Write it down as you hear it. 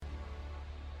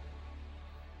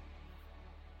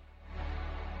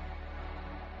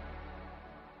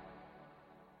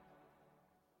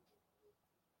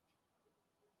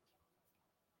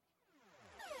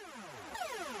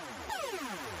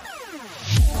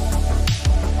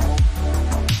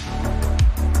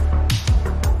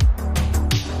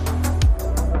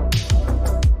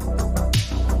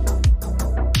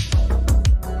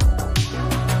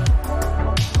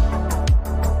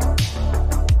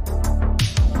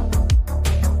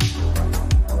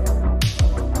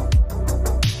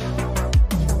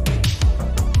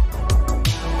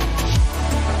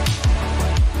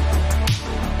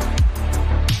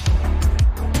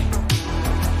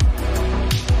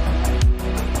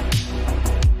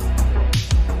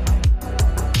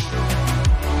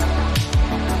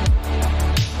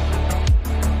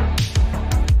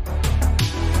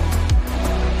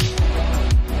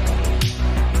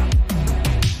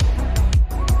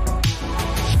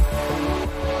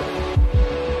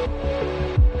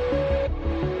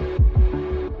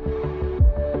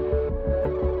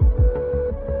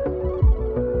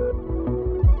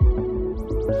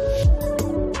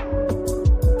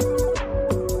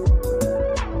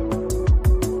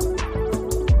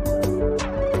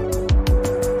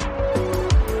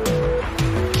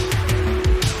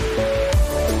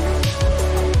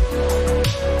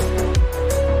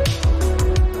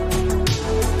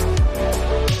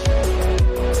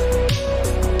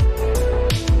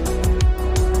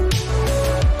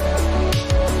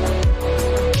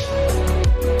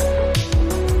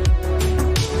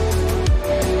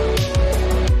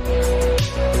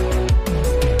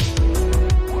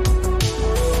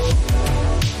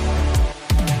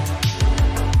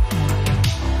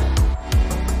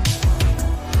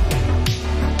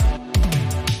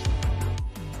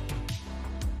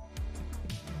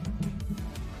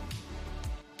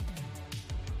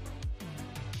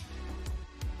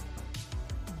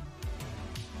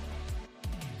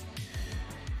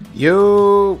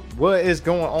Yo, what is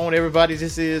going on, everybody?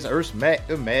 This is 80’S Mac,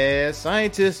 the mad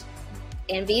scientist.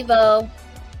 And Vivo.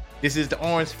 This is the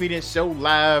Orange Phoenix Show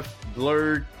live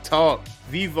Blerd talk.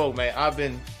 Vivo, man, I've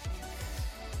been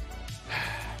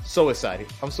so excited.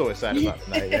 I'm so excited about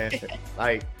tonight, man.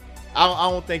 Like,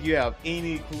 I don't think you have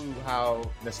any clue how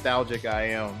nostalgic I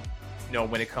am,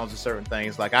 when it comes to certain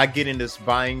things. Like, I get in this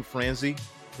buying frenzy.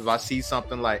 If I see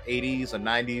something like 80s or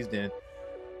 90s, then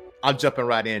I'm jumping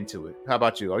right into it. How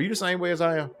about you? Are you the same way as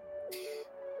I am?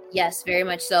 Yes, very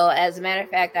much so. As a matter of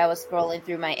fact, I was scrolling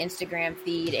through my Instagram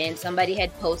feed and somebody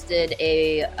had posted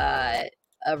a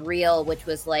reel which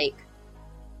was like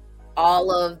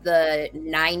all of the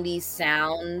 90s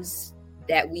sounds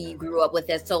that we grew up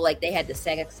with. So like they had the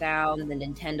Sega sound, the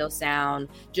Nintendo sound,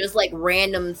 just like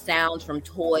random sounds from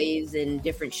toys and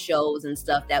different shows and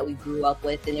stuff that we grew up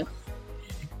with, and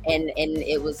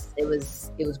it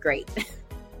was great.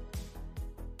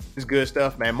 It's good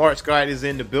stuff, man. Mark Scott is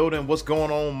in the building. What's going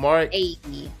on, Mark?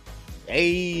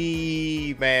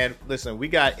 Hey, man. Listen, we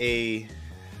got a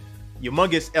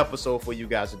humongous episode for you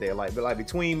guys today. Like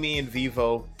between me and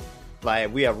Vivo,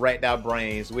 like we have racked our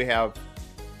brains. We have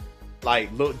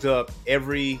like looked up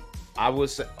I would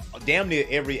say damn near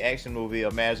every action movie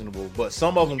imaginable. But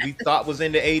some of them we thought was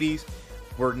in the 80s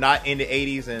were not in the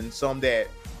 80s, and some that,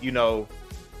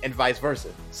 and vice versa.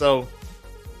 So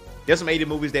there's some 80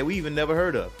 movies that we even never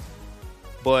heard of.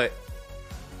 But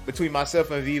between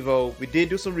myself and Vivo, we did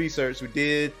do some research. We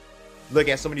did look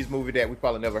at some of these movies that we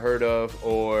probably never heard of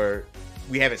or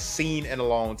we haven't seen in a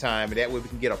long time. And that way we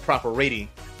can get a proper rating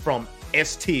from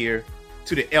S tier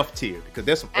to the F tier. Because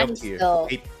there's some F tier. I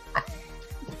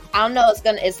don't know.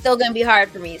 It's still gonna be hard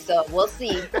for me. So we'll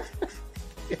see.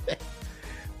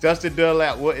 Justin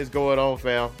Dunlap, what is going on,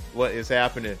 fam? What is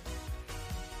happening?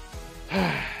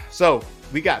 So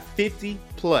we got 50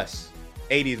 plus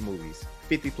 80s movies,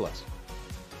 50 plus,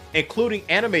 including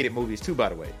animated movies too. By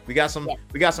the way, we got some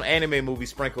anime movies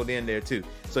sprinkled in there too.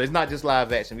 So it's not just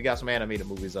live action. We got some animated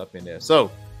movies up in there.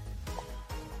 So,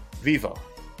 Vivo,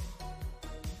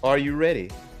 are you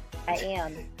ready? I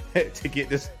am. To get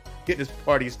this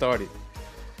party started.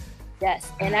 Yes,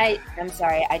 and I'm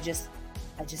sorry. I just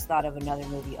thought of another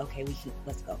movie. Okay,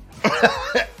 let's go.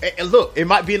 And look, it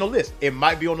might be on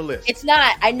the list. It's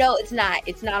not. I know it's not.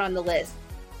 It's not on the list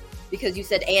because you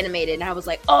said animated, and I was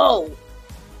like, oh,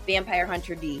 Vampire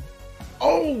Hunter D.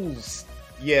 Oh,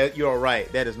 yeah, you're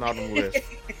right. That is not on the list.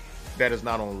 That is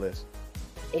not on the list.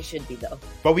 It should be though.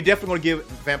 But we definitely going to give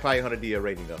Vampire Hunter D a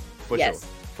rating though, for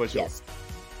sure. Yes.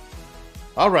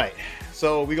 All right,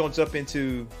 so we're gonna jump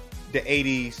into the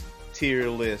 80s tier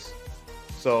list.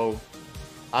 So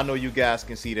I know you guys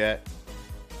can see that.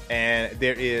 And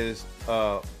there is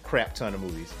a crap ton of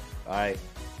movies. All right.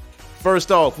 First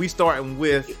off, we starting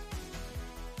with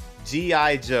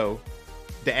G.I. Joe,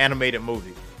 the animated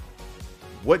movie.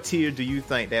 What tier do you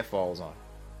think that falls on?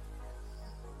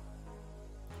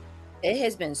 It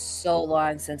has been so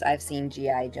long since I've seen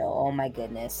G.I. Joe. Oh my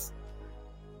goodness.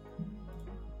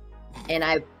 And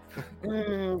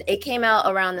it came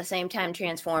out around the same time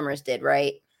Transformers did,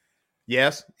 right?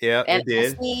 Yes, yeah, and it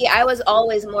did. See, I was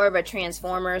always more of a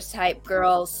Transformers type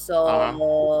girl,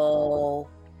 so.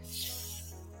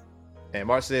 And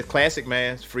Mark said, "Classic,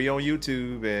 man. It's free on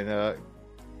YouTube." And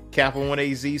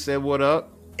Kappa18Z said, "What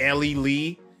up?" Ellie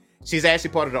Lee, she's actually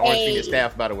part of the Orange Phoenix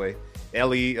staff, by the way.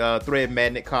 Ellie, Thread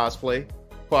Magnet cosplay,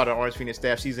 part of the Orange Phoenix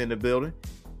staff. She's in the building.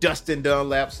 Dustin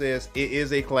Dunlap says it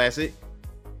is a classic.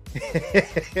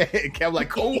 Kept like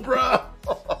Cobra.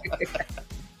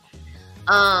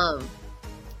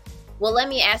 Well, let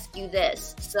me ask you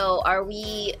this. So are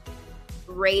we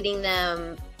rating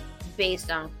them based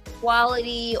on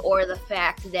quality or the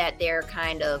fact that they're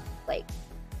kind of like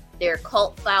they're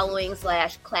cult following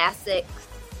 / classics?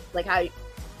 Like how?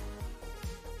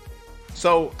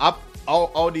 So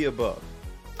all the above. Okay.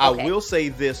 I will say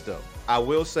this though. I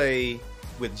will say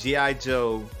with G.I.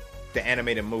 Joe, the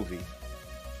animated movie,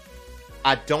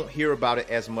 I don't hear about it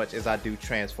as much as I do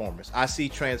Transformers. I see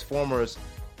Transformers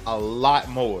a lot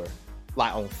more,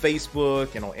 like on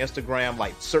Facebook and on Instagram,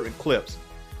 like certain clips,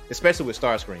 especially with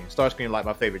Starscream. Starscream, like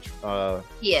my favorite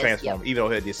Transformer, even though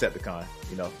he had the Decepticon,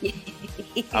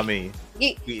 I mean,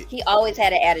 he always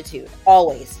had an attitude.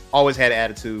 Always had an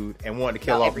attitude and wanted to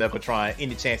kill off Megatron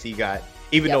any chance he got,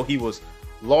 even though he was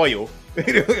loyal.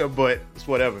 But it's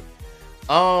whatever.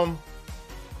 I'm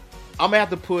gonna have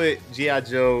to put G.I.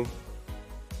 Joe.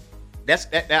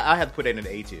 That I have to put that in the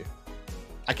A tier.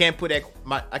 I can't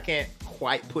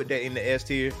quite put that in the S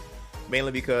tier,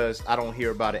 mainly because I don't hear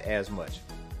about it as much.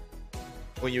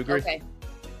 When you agree? Okay.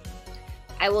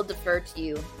 I will defer to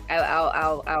you.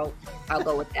 I'll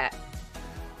go with that.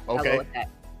 I'll Okay. go with that.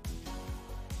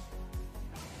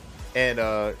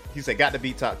 And he said, got to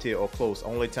be top tier or close.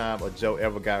 Only time a Joe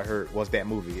ever got hurt was that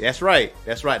movie. That's right.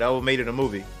 That what made it a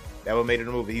movie.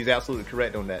 He's absolutely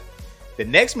correct on that. The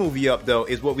next movie up, though,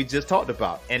 is what we just talked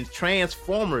about. And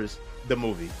Transformers, the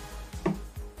movie.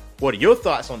 What are your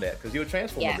thoughts on that? Because you're a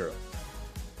Transformer girl.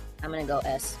 I'm going to go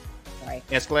S. Sorry.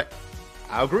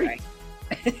 I agree.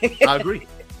 I agree.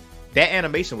 That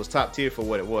animation was top tier for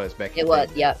what it was back then. It was,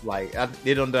 yep. Like,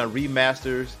 they done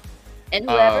remasters. And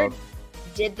whoever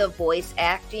did the voice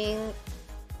acting,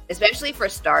 especially for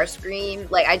Starscream,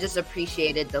 like, I just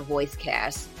appreciated the voice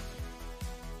cast.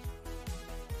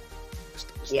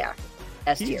 Yeah.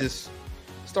 S tier.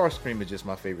 Starscream is just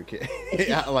my favorite kid.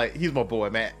 He's my boy,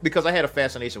 man. Because I had a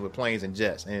fascination with planes and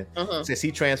jets. And since he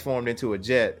transformed into a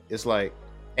jet, it's like,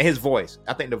 and his voice,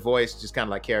 I think the voice just kind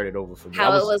of like carried it over for me.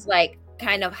 How it was like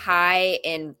kind of high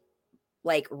and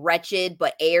like wretched,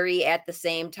 but airy at the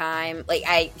same time.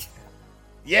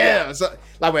 Yeah. So,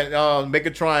 like when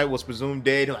Megatron was presumed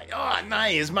dead, like, oh,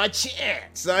 nice, my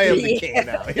chance. I am the king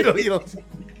now. You know,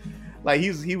 like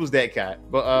he was that guy.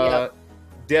 But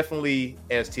definitely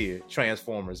S tier.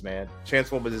 Transformers, man.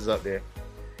 Transformers is up there.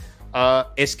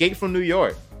 Escape from New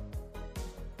York.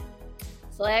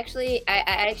 So I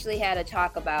actually had a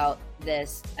talk about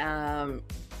this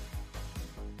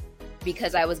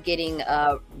because I was getting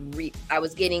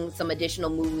some additional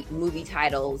movie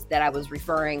titles that I was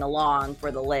referring along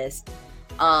for the list,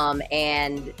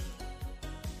 and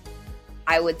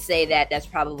I would say that's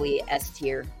probably S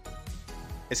tier.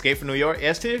 Escape from New York,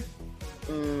 S tier.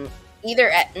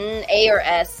 Either A or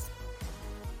S,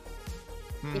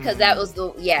 because that was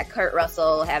Kurt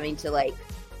Russell having to like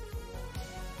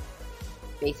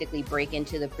basically break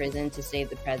into the prison to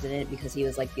save the president because he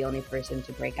was like the only person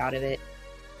to break out of it,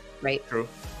 right? True.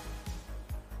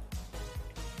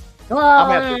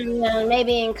 Well,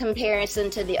 maybe in comparison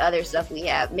to the other stuff we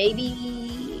have,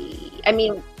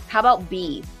 how about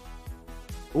B?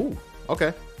 Ooh,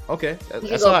 okay.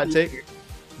 That's a hot take.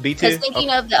 B tier. Because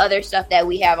thinking of the other stuff that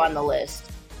we have on the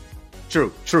list.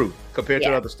 True. Compared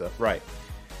to other stuff, right?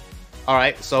 All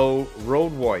right. So,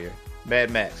 Road Warrior,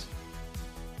 Mad Max.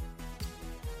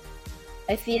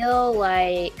 I feel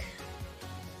like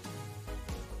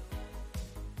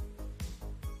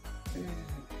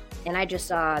and I just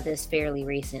saw this fairly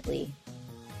recently.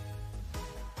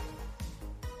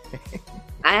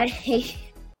 I think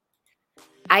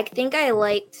I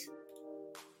liked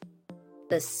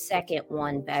the second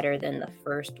one better than the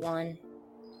first one.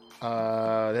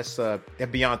 That's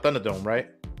Beyond Thunderdome, right?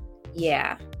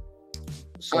 Yeah.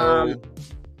 So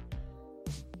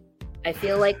I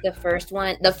feel like the first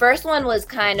one was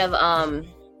kind of I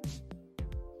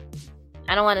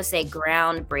don't want to say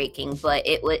groundbreaking, but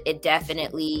it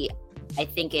definitely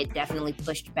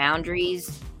pushed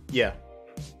boundaries. Yeah.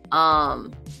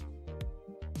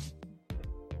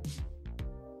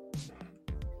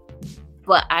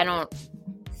 But I don't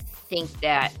think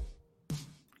that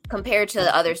compared to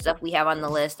the other stuff we have on the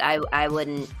list, I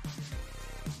wouldn't.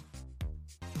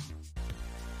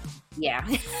 Yeah.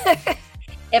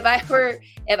 If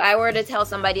I were to tell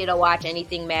somebody to watch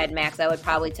anything Mad Max, I would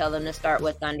probably tell them to start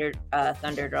with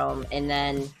Thunderdome and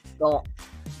then go.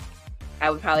 I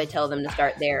would probably tell them to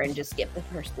start there and just skip the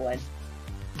first one.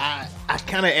 I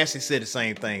kind of actually said the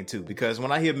same thing too, because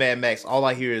when I hear Mad Max, all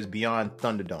I hear is Beyond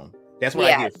Thunderdome. That's what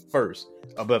I hear first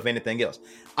above anything else.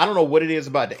 I don't know what it is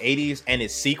about the 80s and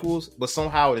its sequels, but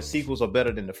somehow the sequels are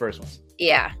better than the first ones.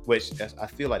 Yeah. Which I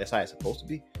feel like that's how it's supposed to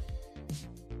be.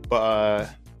 But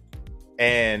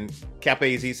and Cap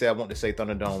AZ said I want to say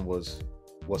Thunderdome was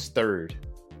third.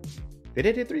 Did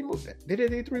they do three movies?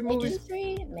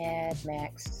 Mad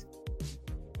Max.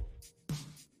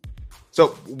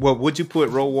 So, well, would you put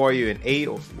Road Warrior in A,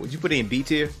 or would you put it in B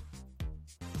tier?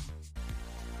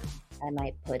 I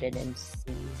might put it in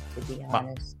C, to be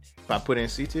honest. If I put it in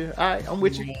C tier, all right, I'm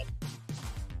with you.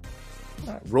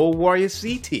 All right, Road Warrior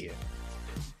C tier.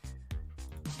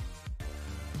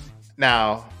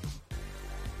 Now,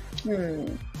 oh,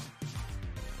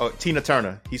 Tina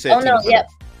Turner. He said. Oh no, yep.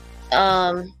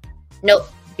 No,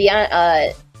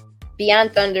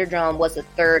 Beyond Thunderdome was the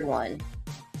third one.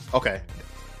 Okay.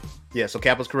 Yeah, so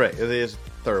Cap was correct. It is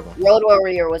the third one. Road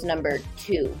Warrior was number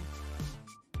 2.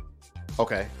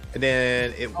 Okay. And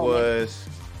then it was...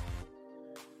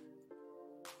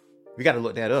 We got to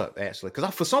look that up, actually.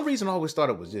 Because for some reason, I always thought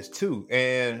it was just 2.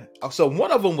 And so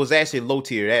one of them was actually low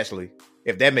tier, actually,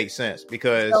 if that makes sense.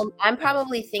 Because... So I'm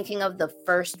probably thinking of the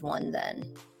first one then.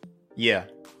 Yeah.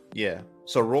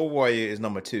 So Road Warrior is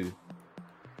number 2.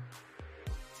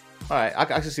 All right. I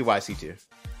can see why it's C tier.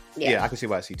 Yeah, I can see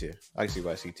why it's C tier.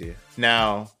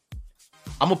 Now,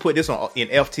 I'm gonna put this on in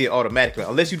F tier automatically,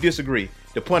 unless you disagree.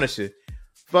 The Punisher,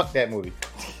 fuck that movie.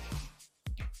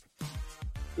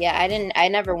 Yeah, I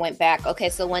never went back. Okay,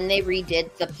 so when they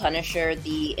redid The Punisher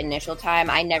the initial time,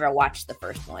 I never watched the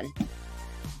first one.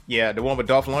 Yeah, the one with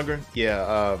Dolph Lundgren.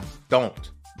 Yeah,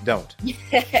 don't don't do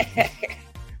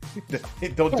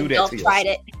that. Don't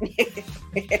try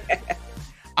it.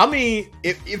 I mean,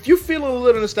 if you're feeling a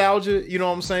little nostalgia, you know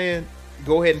what I'm saying,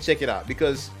 go ahead and check it out,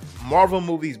 because Marvel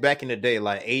movies back in the day,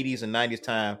 like 80s and 90s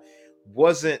time,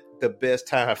 wasn't the best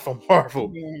time for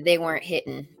Marvel. They weren't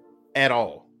hitting at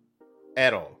all.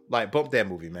 Like, bump that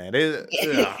movie, man.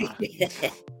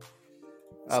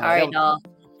 Sorry, dog.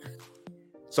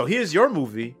 So here's your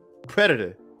movie,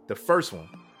 Predator, the first one.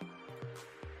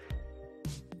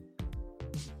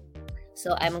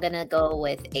 So I'm gonna go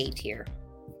with A tier.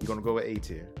 You're gonna go with A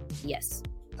tier? Yes.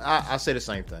 I say the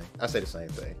same thing.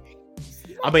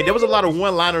 I mean, there was a lot of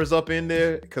one-liners up in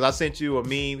there, because I sent you a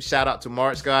meme. Shout out to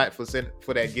Mark Scott for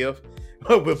that gift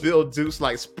with Bill Dukes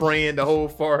like spraying the whole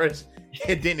forest.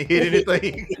 It didn't hit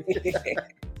anything.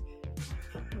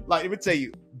 Like, let me tell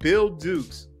you, Bill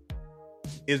Dukes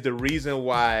is the reason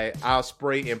why I'll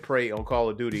spray and pray on Call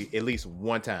of Duty at least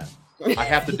one time. I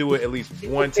have to do it at least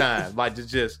one time. Like,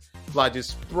 just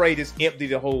spray, just empty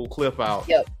the whole clip out.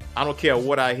 Yep. I don't care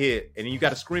what I hit. And you got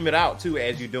to scream it out too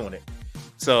as you're doing it.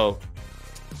 So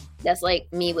that's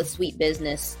like me with Sweet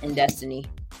Business in Destiny.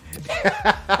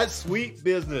 Sweet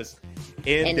Business in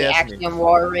Destiny. And the Action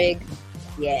War rig.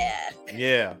 Yeah.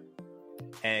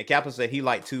 And Kaplan said he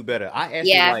liked 2 better. I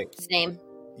actually same.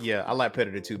 Yeah, I like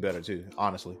Predator 2 better too,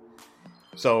 honestly.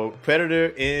 So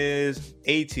Predator is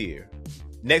A tier.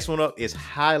 Next one up is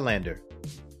Highlander.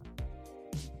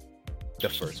 The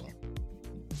first one.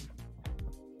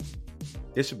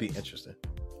 This should be interesting,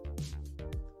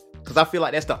 because I feel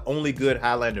like that's the only good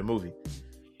Highlander movie.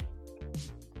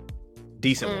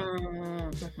 Decent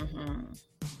one.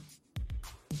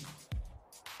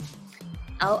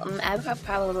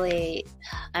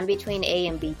 I'm between A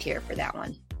and B tier for that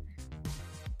one.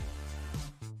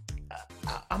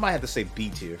 I might have to say B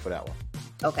tier for that one.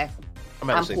 Okay.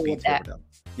 I'm cool with that.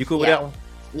 You cool with that one?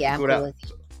 Yeah, I'm cool with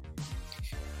it.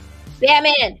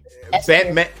 Batman.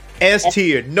 Batman S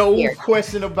tier. No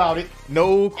question about it.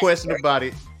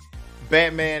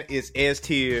 Batman is S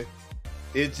tier.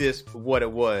 It's just what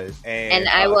it was. And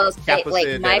I will say,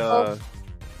 like, Michael,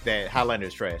 that Highlander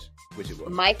is trash, which it was.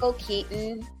 Michael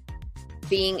Keaton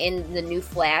being in the new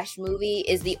Flash movie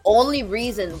is the only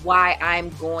reason why I'm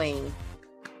going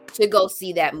to go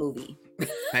see that movie.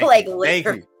 Thank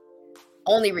you.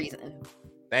 Only reason.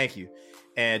 Thank you.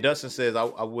 And Dustin says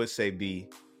I would say B.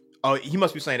 Oh, he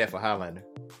must be saying that for Highlander.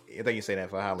 I think he's saying that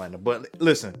for Highlander. But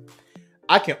listen,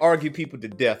 I can argue people to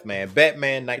death, man.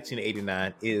 Batman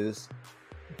 1989 is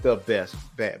the best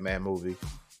Batman movie.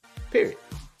 Period.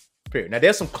 Now,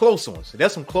 there's some close ones.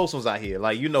 Out here.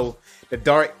 Like, you know, The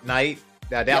Dark Knight.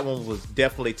 Now, that one was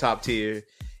definitely top tier.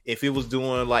 If it was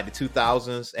doing like the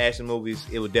 2000s action movies,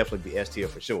 it would definitely be S tier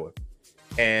for sure.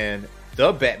 And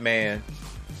the Batman,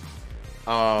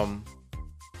 the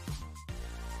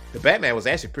Batman was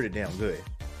actually pretty damn good.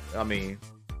 I mean,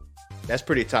 that's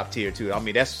pretty top tier too. I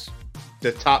mean, that's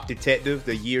the top detective,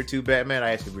 the year 2 Batman. I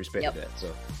actually respect that.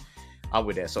 So I'm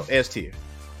with that. So S tier.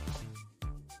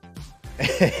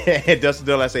 And Dustin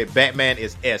Dillon said Batman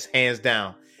is S, hands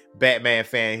down. Batman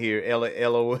fan here.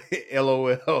 LOL.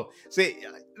 See,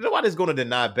 nobody's going to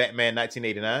deny Batman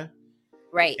 1989.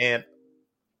 Right. And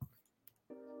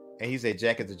he said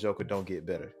Jack as the Joker don't get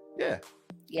better. Yeah.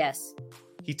 Yes.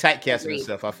 He typecasted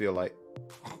himself, I feel like.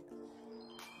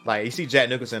 Like, you see Jack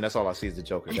Nicholson, that's all I see is the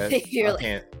Joker. I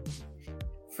can't.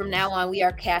 From now on, we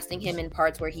are casting him in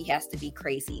parts where he has to be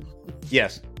crazy.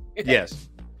 Yes.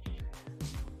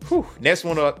 Whew. Next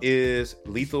one up is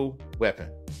Lethal Weapon.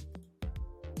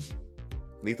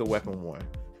 Lethal Weapon 1.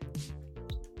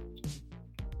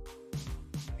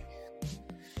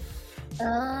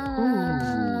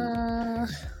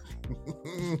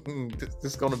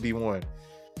 This is going to be one.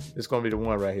 This is going to be the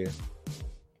one right here.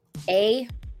 A?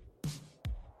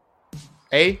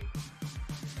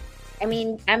 I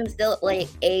mean, I'm still like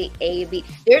A, B.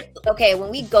 When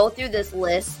we go through this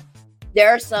list, there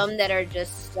are some that are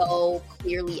just so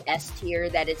clearly S tier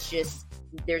that it's just,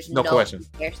 there's no question.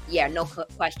 No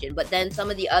question. But then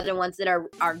some of the other ones that are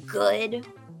good,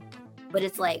 but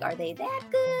it's like, are they that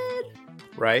good?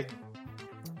 Right.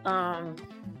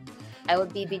 I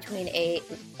would be between A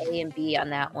and B on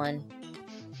that one.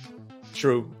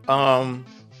 True.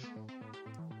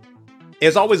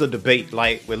 It's always a debate,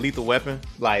 like with Lethal Weapon,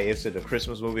 like is it a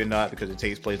Christmas movie or not because it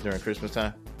takes place during Christmas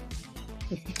time.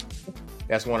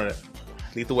 That's one of the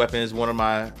Lethal Weapon is one of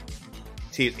my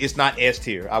tier. It's not S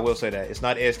tier. I will say that it's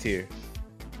not S tier.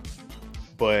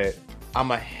 But I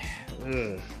might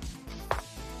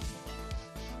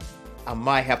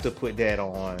have to put that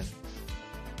on.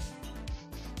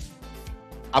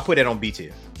 I put that on B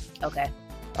tier. Okay.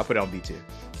 I put it on B tier.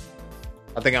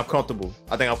 I think I'm comfortable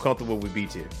with B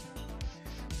tier.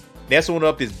 Next one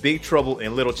up is Big Trouble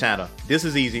in Little China. This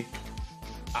is easy.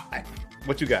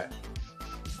 What you got?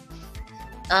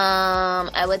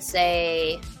 I would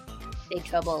say Big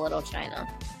Trouble in Little China.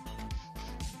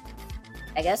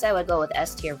 I guess I would go with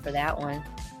S tier for that one.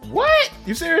 What?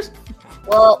 You serious?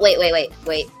 Well,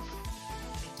 wait.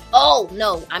 Oh,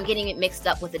 no. I'm getting it mixed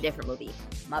up with a different movie.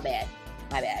 My bad.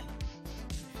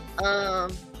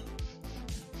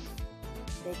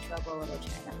 Big Trouble in Little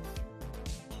China.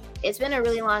 It's been a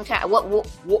really long time.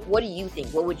 What do you think?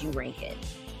 What would you rank it?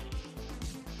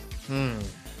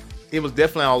 It was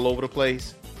definitely all over the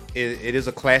place. It is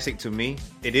a classic to me.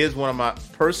 It is one of my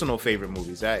personal favorite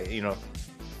movies. As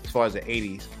far as the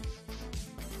 80s.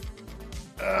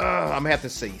 I'm gonna have to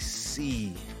say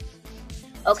C.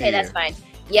 Okay, tier. that's fine.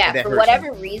 Yeah, for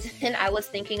whatever reason, I was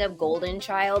thinking of Golden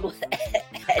Child with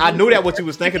I knew that what you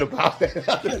was thinking about.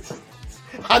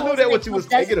 I knew that what you was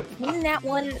thinking about. Isn't that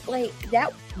one like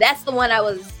that? That's the one I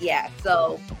was. Yeah,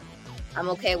 so I'm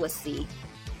okay with C.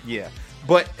 Yeah,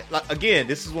 but again,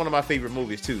 this is one of my favorite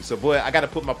movies too. So boy, I got to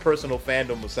put my personal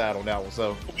fandom aside on that one.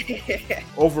 So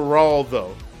overall,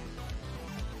 though,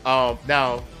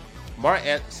 now Mark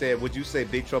said, "Would you say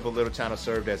Big Trouble in Little China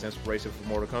served as inspiration for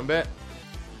Mortal Kombat?"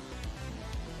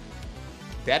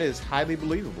 That is highly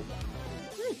believable.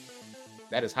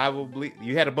 That is highly believable.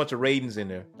 You had a bunch of ratings in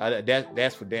there.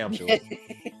 That's for damn sure.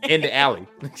 In the alley.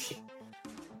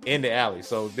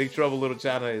 So Big Trouble in Little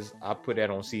China I put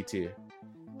that on C tier.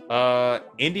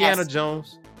 Indiana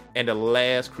Jones and the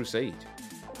Last Crusade.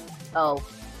 Oh,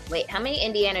 wait. How many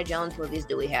Indiana Jones movies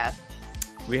do we have?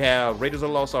 We have Raiders of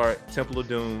the Lost Ark, Temple of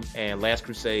Doom, and Last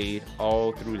Crusade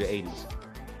all through the 80s.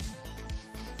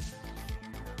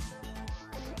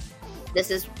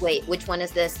 Which one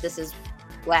is this? This is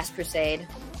Last Crusade.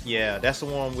 Yeah, that's the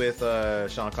one with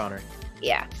Sean Connery.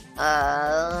 Yeah.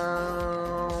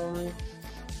 I'm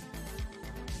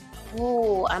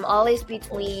always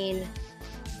between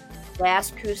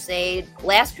Last Crusade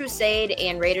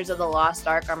and Raiders of the Lost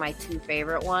Ark are my two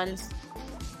favorite ones.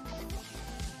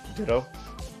 Ditto.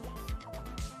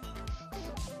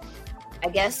 I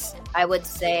guess I would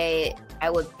say I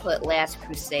would put Last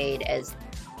Crusade as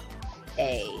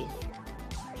A.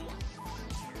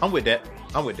 I'm with that.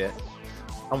 I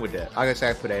guess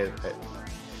I put that.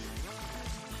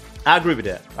 I agree with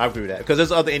that. Because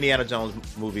there's other Indiana Jones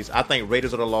movies. I think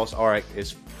Raiders of the Lost Ark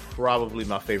is probably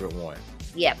my favorite one.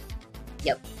 Yep.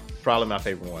 Probably my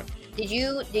favorite one. Did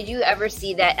you ever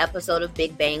see that episode of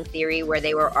Big Bang Theory where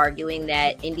they were arguing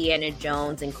that Indiana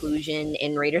Jones' inclusion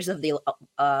in Raiders of the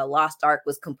Lost Ark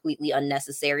was completely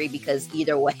unnecessary because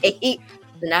either way,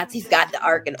 the Nazis got the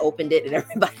Ark and opened it and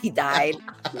everybody died,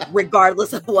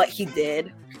 regardless of what he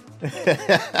did?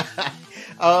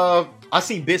 I've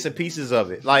seen bits and pieces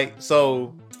of it.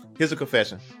 So here's a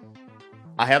confession.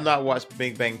 I have not watched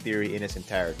Big Bang Theory in its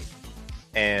entirety.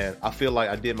 And I feel like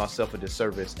I did myself a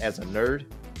disservice as a nerd.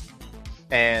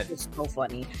 And it's so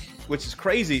funny. Which is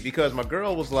crazy because my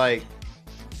girl was like,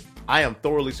 I am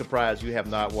thoroughly surprised you have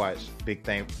not watched Big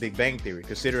Bang Theory,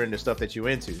 considering the stuff that you're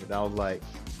into. And I was like,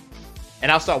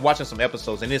 and I'll start watching some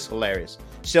episodes, and it's hilarious.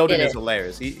 Sheldon is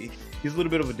hilarious. He's a little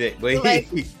bit of a dick, but my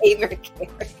favorite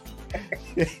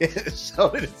character.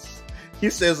 Sheldon he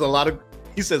says a lot of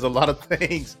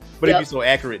things, but it'd be so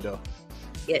accurate though.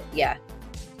 Yeah.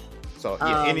 So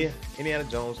Indiana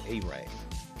Jones, A rank.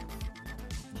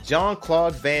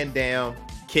 Jean-Claude Van Damme,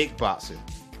 Kickboxer.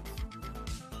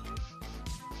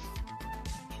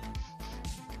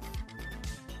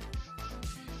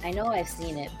 I know I've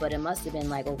seen it, but it must have been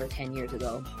like over 10 years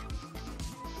ago.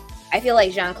 I feel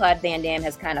like Jean-Claude Van Damme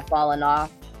has kind of fallen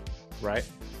off. Right.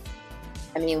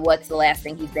 I mean, what's the last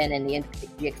thing he's been in?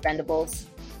 The Expendables?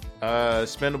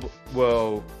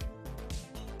 Well,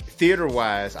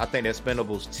 theater-wise, I think that's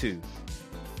Expendables 2.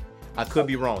 I could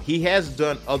be wrong. He has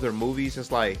done other movies.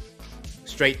 It's like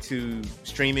straight to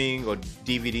streaming or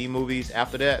DVD movies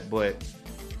after that, but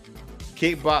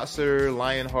Kickboxer,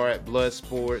 Lionheart,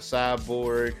 Bloodsport,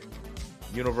 Cyborg,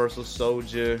 Universal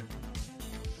Soldier.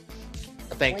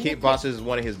 I think Kickboxer is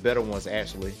one of his better ones,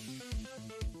 actually.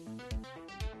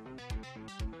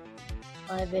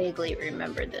 I vaguely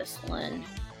remember this one.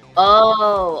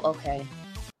 Oh, okay.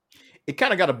 It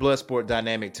kind of got a Bloodsport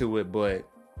dynamic to it, but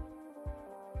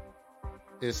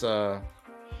it's not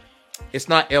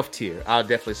F tier. I'll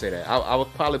definitely say that. I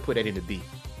would probably put that in the B.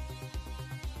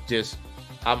 Just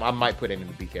I might put it in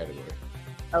the B category.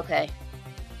 Okay.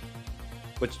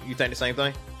 But you think the same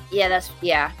thing?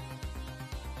 Yeah.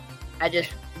 I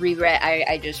just reread.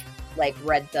 I just like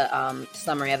read the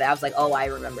summary of it. I was like, oh, I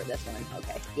remember this one.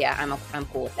 Okay. Yeah, I'm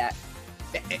cool with that.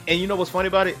 And you know what's funny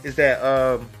about it is that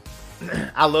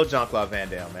I love Jean-Claude Van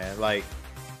Damme, man. Like,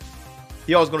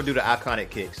 he always gonna do the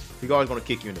iconic kicks. He's always gonna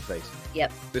kick you in the face.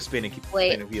 Yep. The spinning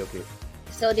heel kick.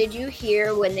 So did you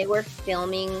hear when they were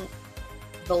filming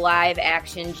the live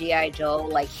action G.I. Joe,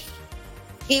 like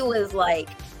he was like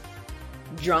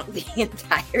drunk the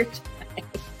entire time?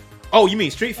 Oh, you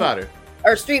mean Street Fighter?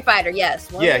 Or Street Fighter,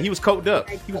 yes. Yeah, he was coked up.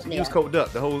 He was coked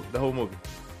up the whole movie.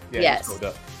 Yeah, yes. He was coked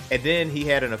up. And then he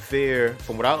had an affair,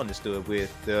 from what I understood,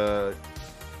 with the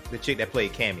chick that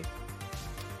played Cammy.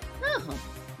 Oh.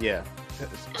 Yeah.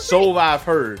 So I've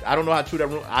heard. I don't know how true that.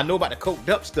 I know about the coked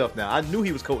up stuff now. I knew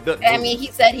he was coked up. I mean, he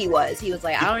said he was. He was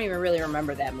like, I don't even really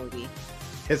remember that movie.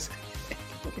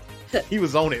 He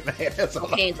was on it, man. That's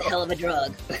Cocaine's a hell of a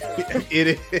drug.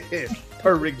 It is.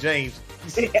 Per Rick James.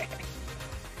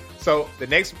 So the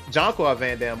next Jean-Claude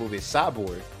Van Damme movie is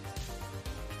Cyborg.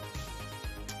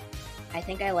 I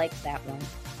think I liked that one.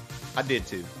 I did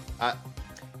too.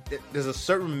 There's a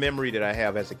certain memory that I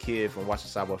have as a kid from watching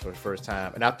Cyborg for the first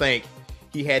time, and I think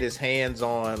he had his hands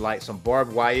on like some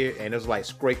barbed wire, and it was like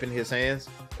scraping his hands,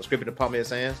 or scraping the palm of his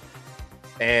hands.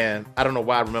 And I don't know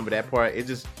why I remember that part. It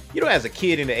just, as a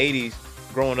kid in the 80s,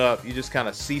 growing up, you just kind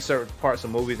of see certain parts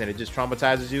of movies, and it just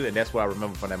traumatizes you, and that's what I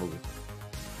remember from that movie.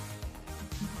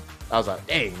 I was like,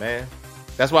 dang, man.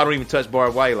 That's why I don't even touch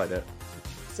barbed wire like that.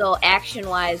 So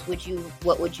action-wise,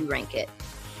 what would you rank it?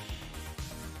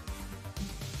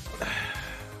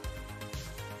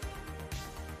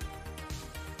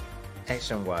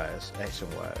 Action-wise.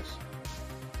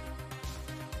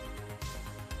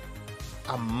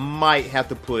 I might have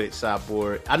to put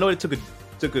Cyborg. I know it took a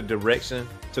different direction.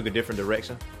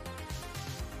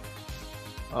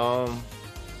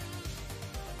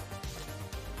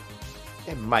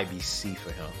 That might be C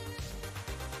for him.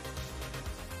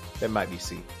 That might be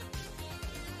C.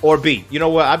 Or B. You know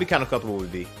what? I'd be kind of comfortable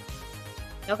with B.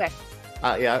 Okay.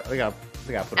 Yeah, I think I'll put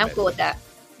him at I'm cool with that.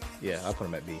 Yeah, I'll put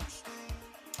him at B.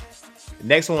 The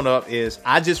next one up is,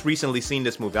 I just recently seen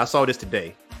this movie. I saw this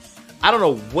today. I don't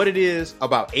know what it is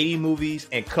about 80 movies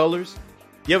and colors.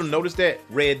 You ever notice that?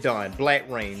 Red Dawn, Black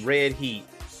Rain, Red Heat,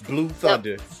 Blue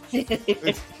Thunder.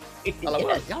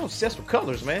 Y'all obsessed with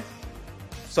colors, man.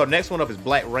 So next one up is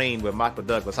Black Rain with Michael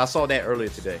Douglas. I saw that earlier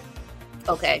today.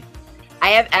 Okay. I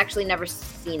have actually never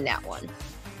seen that one.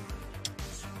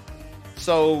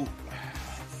 So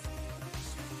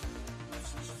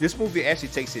this movie actually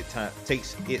takes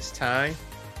its time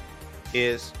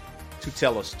is to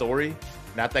tell a story.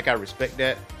 And I think I respect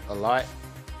that a lot.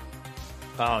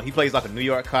 He plays like a New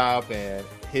York cop, and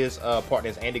his partner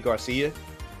is Andy Garcia.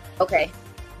 Okay.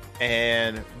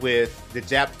 And with the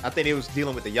I think it was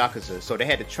dealing with the Yakuza. So they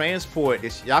had to transport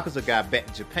this Yakuza guy back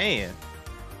to Japan.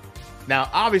 Now,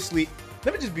 obviously,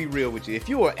 let me just be real with you. If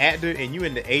you're an actor and you're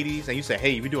in the 80s and you say,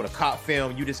 hey, we're doing a cop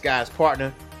film, you this guy's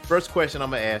partner, first question I'm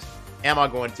going to ask, am I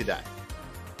going to die?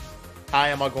 How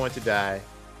am I going to die?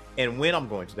 And when I'm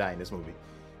going to die in this movie?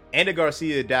 Andy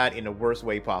Garcia died in the worst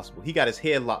way possible. He got his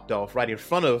head lopped off right in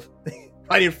front of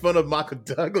Michael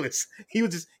Douglas. He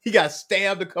got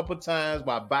stabbed a couple times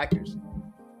by a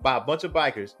bunch of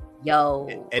bikers.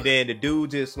 Yo. And then the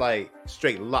dude just like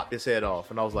straight lopped his head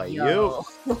off. And I was like, yo.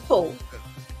 I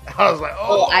was like,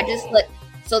 oh.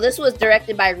 So this was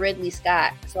directed by Ridley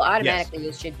Scott. So automatically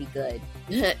It should be good.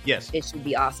 Yes. It should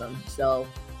be awesome. So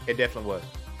it definitely was.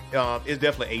 It's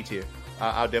definitely A tier.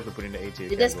 I'll definitely put it in the A tier.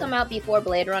 Did this come out before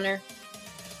Blade Runner?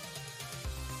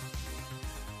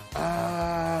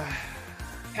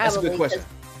 That's a good question.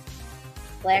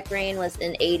 Black Rain was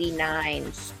in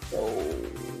 89, so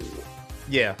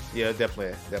yeah,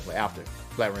 definitely after.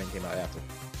 Black Rain came out after.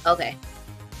 Okay.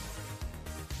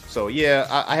 So yeah,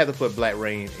 I have to put Black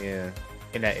Rain in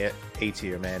that A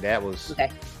tier, man. That was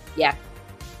okay. Yeah,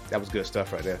 that was good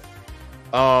stuff right there.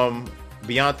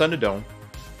 Beyond Thunderdome,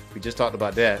 we just talked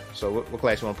about that. So what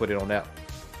class you want to put it on that?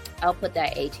 I'll put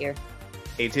that A tier.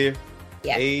 A tier?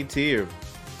 Yeah. A tier.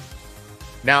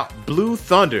 Now, Blue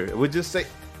Thunder, we'll just say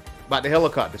about the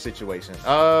helicopter situation.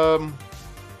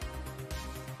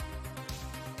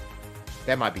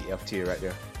 That might be F tier right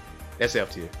there. That's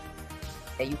F tier.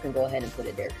 Yeah, you can go ahead and put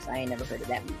it there because I ain't never heard of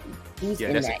that movie. Who's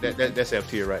in that? That's F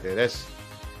tier right there. Let's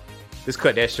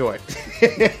cut that short.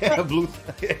 Blue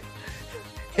Thunder.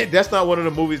 That's not one of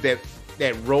the movies that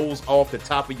rolls off the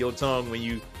top of your tongue when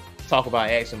you talk about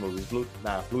action movies. Blue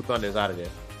Thunder is out of there.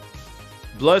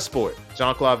 Bloodsport,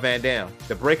 Jean-Claude Van Damme,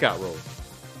 the breakout role.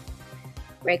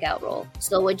 breakout role.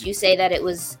 So would you say that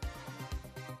is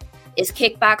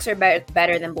Kickboxer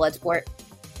better than Bloodsport?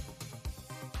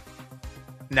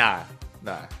 Nah,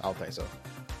 I don't think so.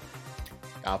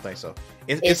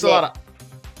 It's a lot of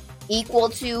equal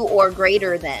to or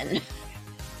greater than.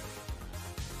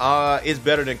 It's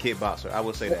better than Kickboxer. I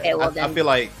would say that. Okay, well I feel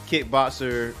like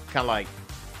Kickboxer kind of like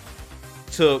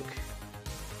took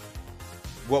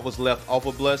what was left off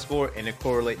of Bloodsport and then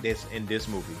correlate this in this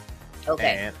movie.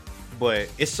 Okay. But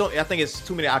I think it's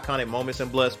too many iconic moments in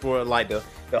Bloodsport, like the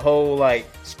whole like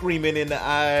screaming in the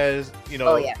eyes, you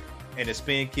know, and the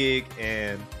spin kick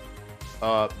and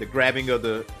the grabbing of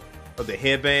the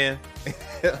headband.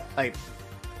 Like,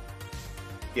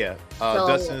 yeah.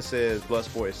 Dustin says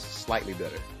Bloodsport is slightly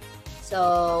better.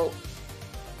 So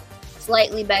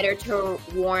slightly better to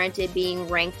warrant it being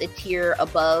ranked a tier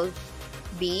above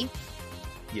B.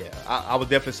 Yeah, I would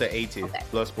definitely say A tier. Okay.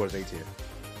 Bloodsport is A tier.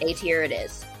 A tier it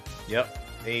is. Yep,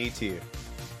 A tier.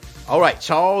 All right,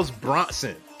 Charles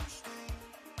Bronson,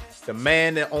 the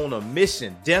man that on a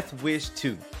mission, Death Wish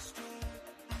 2.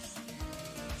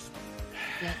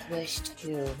 Death Wish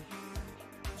 2.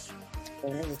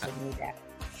 When is it taking me back?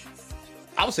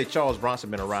 I would say Charles Bronson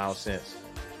been around since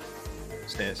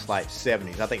like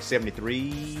 70s. I think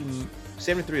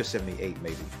 73 or 78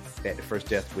 maybe that the first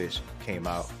Death Wish came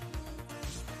out.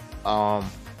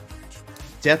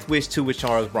 Death Wish 2 with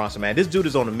Charles Bronson, man. This dude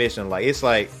is on a mission. Like, it's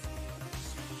like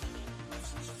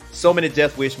so many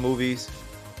Death Wish movies.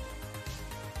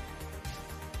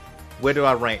 Where do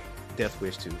I rank Death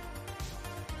Wish 2?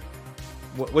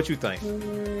 What you think?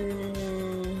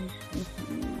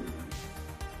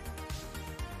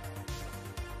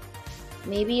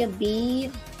 Maybe a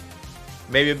B.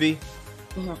 Maybe a B.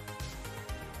 Mm-hmm.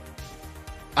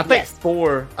 I think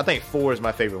 4. I think 4 is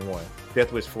my favorite one.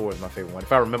 Death Wish 4 is my favorite one,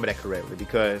 if I remember that correctly,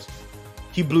 because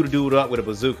he blew the dude up with a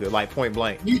bazooka, like point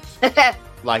blank.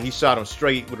 Like, he shot him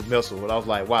straight with a missile, and I was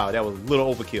like, wow, that was a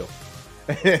little overkill.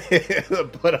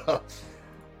 But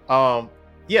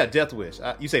yeah, Death Wish.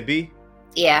 You say B?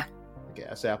 Yeah. Okay,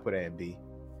 I say I put that in B.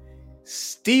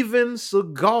 Steven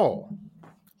Seagal.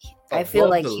 I feel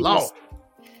like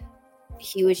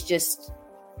he was just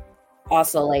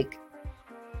also like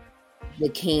the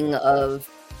king of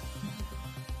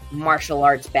martial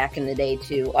arts back in the day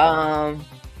too.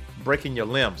 Breaking your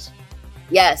limbs.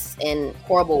 Yes, in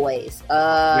horrible ways.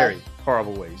 Very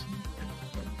horrible ways.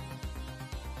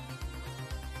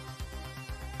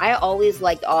 I always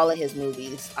liked all of his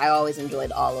movies. I always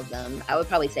enjoyed all of them. I would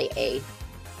probably say A.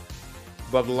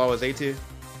 Above the Law is A tier?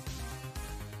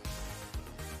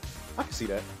 I can see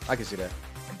that.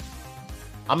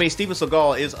 I mean, Steven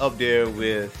Seagal is up there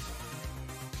with,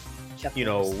 you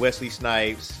know, Wesley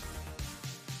Snipes,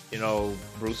 you know,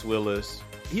 Bruce Willis.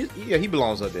 He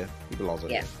belongs up there.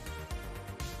 There.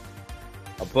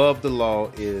 Above the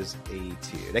Law is A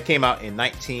tier. That came out in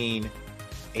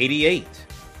 1988.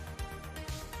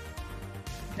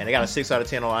 And they got a 6 out of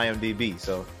 10 on IMDb,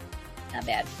 so not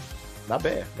bad. Not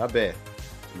bad.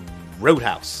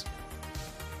 Roadhouse.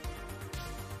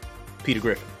 Peter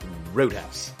Griffin.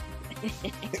 Roadhouse.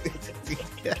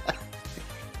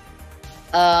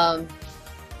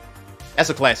 That's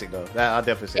a classic, though. I'll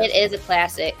definitely say it is a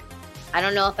classic. I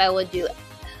don't know if I would do.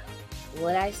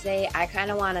 Would I say? I kind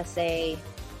of want to say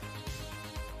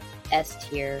S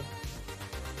tier.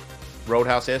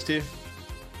 Roadhouse S tier.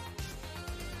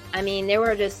 I mean, there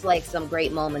were just like some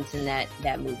great moments in that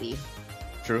movie.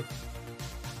 True.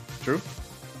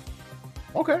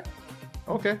 Okay.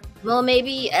 Well,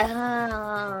 maybe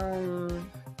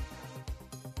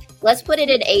let's put it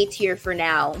in A tier for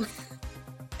now.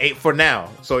 8 for now.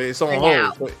 So it's on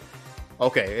hold.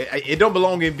 Okay. It don't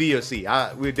belong in B or C.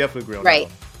 We definitely agree on that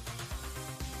one.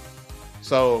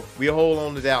 So we'll hold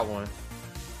on to that one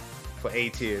for A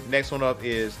tier. Next one up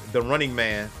is The Running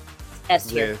Man. S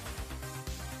tier.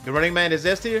 The Running Man is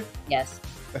S tier? Yes.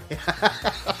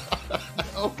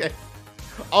 Okay.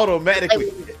 Automatically.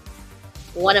 Like,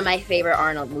 one of my favorite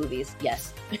Arnold movies.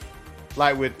 Yes.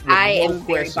 Like with I no am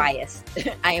question. very biased.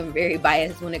 I am very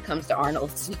biased when it comes to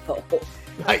Arnold. So.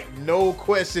 Like, no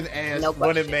question asked. No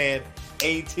question. Running Man,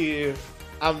 A tier.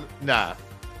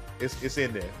 It's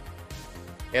in there.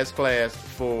 S class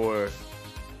for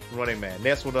Running Man.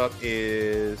 Next one up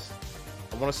is,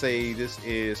 I want to say this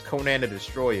is Conan the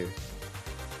Destroyer.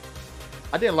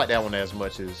 I didn't like that one as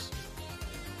much as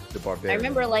the Barbarian. I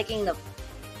remember liking the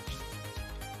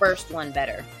first one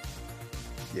better.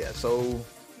 Yeah, so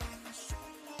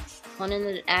Conan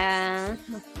the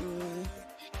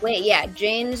wait, yeah,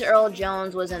 James Earl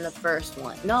Jones was in the first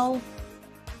one. No,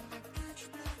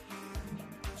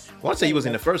 I want to say he was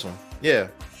in the first one. Yeah.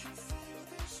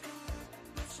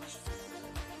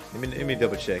 Let me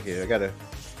double check here. I gotta,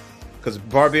 because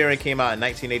Barbarian came out in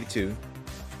 1982,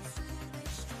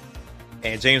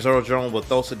 and James Earl Jones was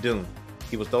Thulsa Doom.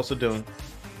 He was Thulsa Doom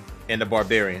in the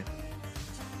Barbarian,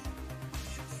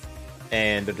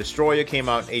 and the Destroyer came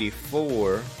out in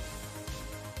 84.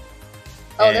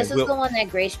 Oh, this is the one that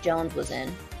Grace Jones was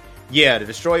in. Yeah, the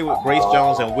Destroyer with Grace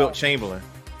Jones and Wilt Chamberlain.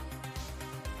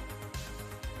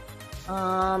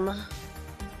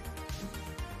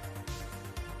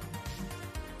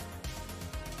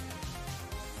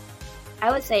 I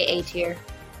would say A tier.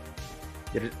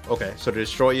 Okay, so the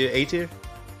Destroyer A tier?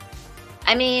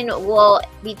 I mean, well,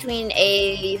 between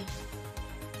A...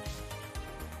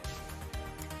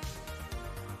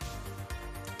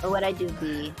 Or would I do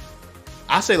B?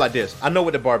 I say like this. I know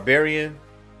with the Barbarian,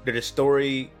 the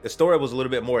story was a little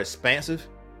bit more expansive.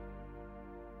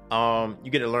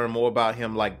 You get to learn more about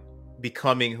him, like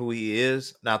becoming who he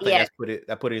is. And I think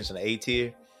that put it in an A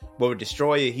tier. But with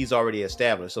Destroyer, he's already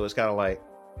established, so it's kind of like.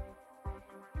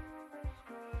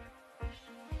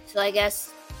 So I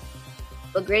guess,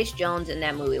 but Grace Jones in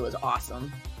that movie was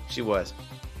awesome. She was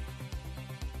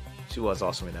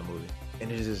awesome in that movie,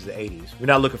 and it is the 80s. We're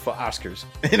not looking for Oscars,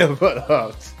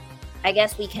 but I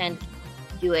guess we can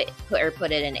do it,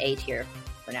 put it in A tier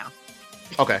for now.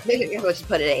 Okay, let's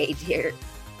put it in A tier.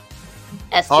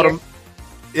 S tier. Autumn.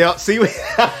 Yeah, see,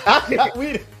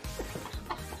 the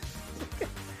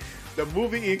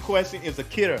movie in question is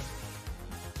Akira.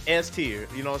 S tier,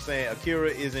 you know what I'm saying? Akira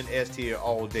is in S tier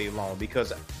all day long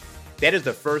because that is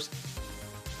the first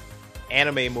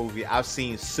anime movie I've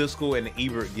seen Siskel and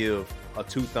Ebert give a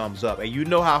 2 thumbs up, and you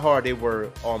know how hard they were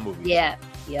on movies. Yeah,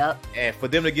 yep. And for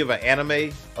them to give an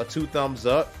anime a 2 thumbs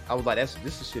up, I was like, this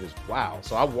shit is wow.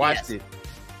 So I watched it.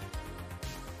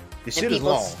 The shit is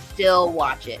long. Still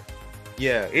watch it.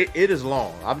 Yeah, it is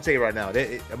long. I'm gonna tell you right now,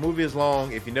 a movie is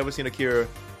long. If you've never seen Akira,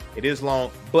 it is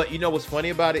long. But you know what's funny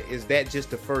about it is that just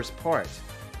the first part.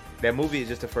 That movie is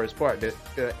just the first part.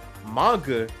 The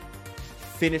manga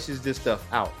finishes this stuff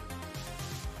out.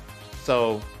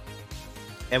 So,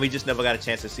 and we just never got a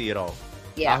chance to see it all.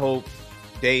 Yeah. I hope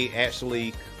they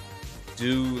actually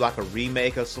do like a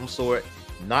remake of some sort,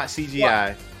 not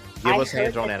CGI. Give us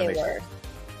hand-drawn animation.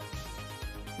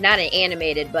 Not an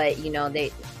animated, but you know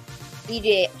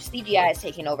CGI is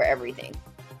taking over everything.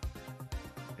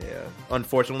 Yeah,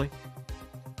 unfortunately.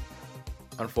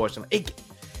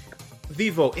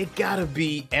 Vivo, it gotta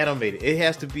be animated. It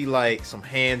has to be like some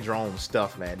hand-drawn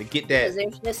stuff, man, to get that. Because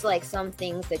there's just like some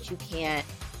things that you can't.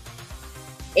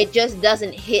 It just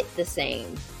doesn't hit the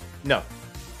same. No.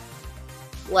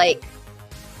 Like,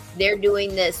 they're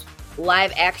doing this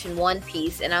live action One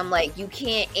Piece, and I'm like, you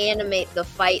can't animate the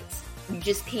fights. You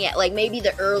just can't. Like, maybe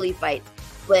the early fights,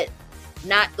 but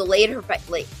not the later fights.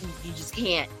 Like, you just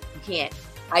can't. You can't.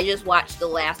 I just watched the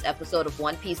last episode of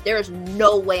One Piece. There is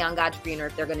no way on God's green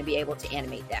earth they're going to be able to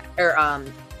animate that or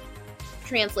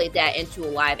translate that into a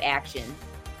live action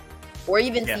or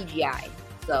even CGI.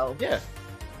 So yeah,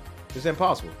 it's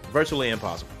impossible, virtually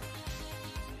impossible.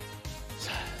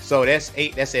 So that's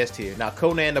S tier. Now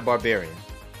Conan the Barbarian.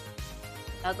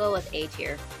 I'll go with A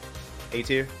tier. A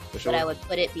tier for sure. But I would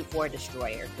put it before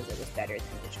Destroyer because it was better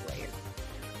than Destroyer.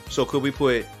 So could we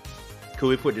put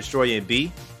Destroyer in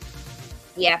B?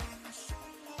 Yeah.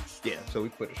 Yeah, so we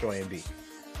put Destroyer in B.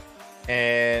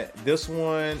 And this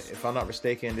one, if I'm not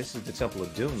mistaken, this is the Temple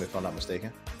of Doom, if I'm not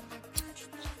mistaken.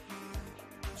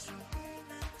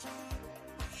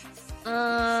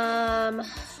 And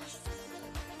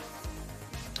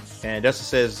Dustin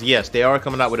says, yes, they are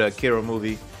coming out with a Akira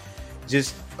movie.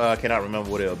 Just cannot remember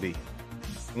what it'll be.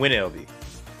 When it'll be.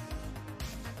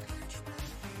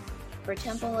 For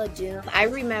Temple of Doom, I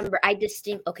remember,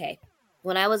 okay.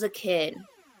 When I was a kid,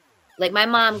 like my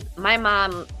mom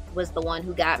was the one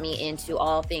who got me into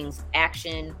all things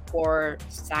action, horror,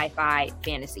 sci-fi,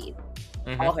 fantasy,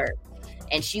 all her.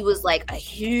 And she was like a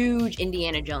huge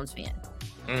Indiana Jones fan.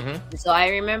 Mm-hmm. So I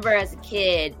remember as a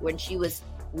kid when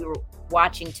we were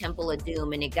watching Temple of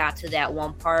Doom and it got to that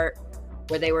one part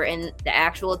where they were in the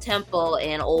actual temple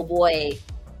and old boy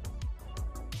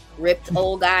ripped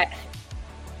old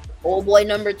boy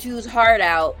number 2's heart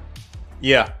out.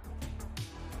 Yeah.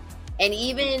 And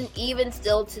even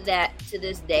still to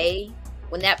this day,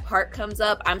 when that part comes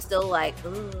up, I'm still like,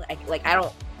 I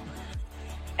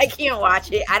can't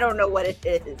watch it. I don't know what it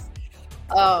is.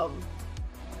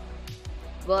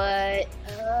 But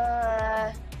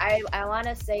I want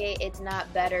to say it's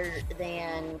not better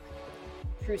than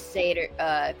Crusade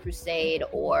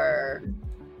or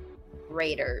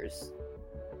Raiders.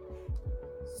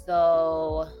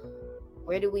 So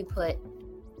where do we put?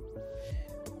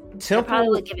 Temple? I probably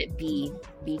would give it B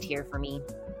tier for me.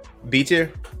 B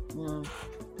tier? Mm.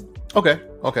 Okay.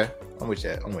 I'm with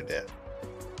that.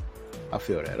 I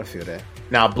feel that.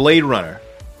 Now, Blade Runner,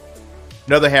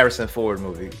 another Harrison Ford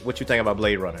movie. What you think about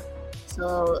Blade Runner?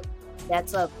 So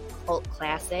that's a cult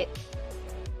classic.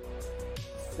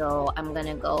 So I'm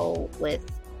gonna go with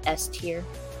S tier.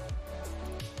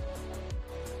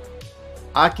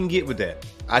 I can get with that.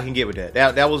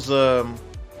 That was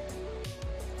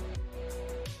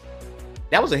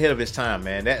ahead of its time,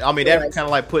 man. That kind of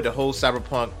like put the whole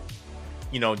cyberpunk,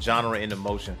 genre into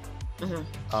motion.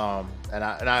 Mm-hmm. And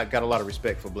I got a lot of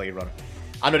respect for Blade Runner.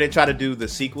 I know they tried to do the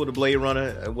sequel to Blade Runner.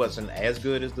 It wasn't as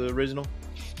good as the original.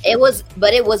 It was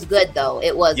good though.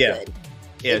 It was good.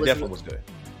 Yeah, it definitely was good.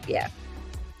 Yeah.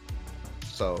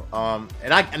 So,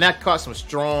 and I caught some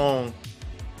strong,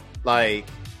 like,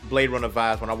 Blade Runner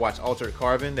vibes when I watched Altered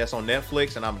Carbon. That's on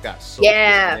Netflix, and I've got so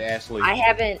Ashley. I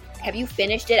haven't. Have you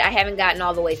finished it? I haven't gotten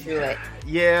all the way through it.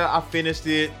 Yeah, I finished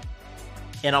it,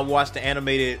 and I watched the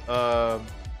animated,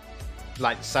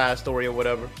 like, side story or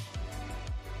whatever,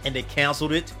 and they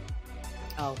canceled it.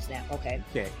 Oh snap! Okay.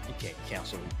 You can't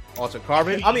cancel Altered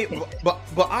Carbon. I mean, but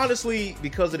honestly,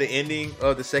 because of the ending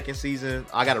of the second season,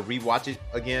 I got to rewatch it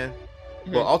again.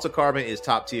 Mm-hmm. But Altered Carbon is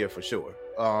top tier for sure.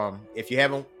 If you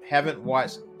haven't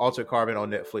watched Altered Carbon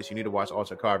on Netflix, you need to watch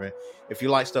Altered Carbon. If you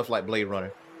like stuff like Blade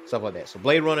Runner, stuff like that. So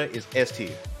Blade Runner is S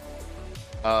tier.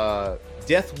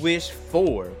 Death Wish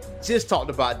 4. Just talked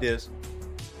about this.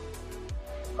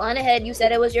 Go on ahead. You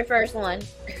said it was your first one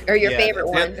or your favorite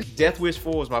one. Death Wish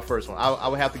 4 was my first one. I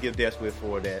would have to give Death Wish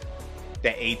 4 that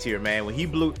A tier, man. When he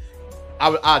blew,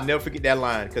 I'll never forget that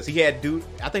line because he had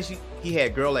I think he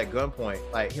had girl at gunpoint.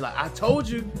 Like I told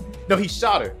you. No, he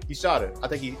shot her. I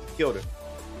think he killed her.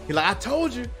 He I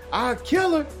told you, I'll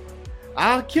kill her.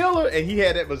 And he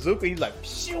had that bazooka. He's like,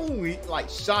 shoo, he like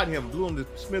shot him, blew him to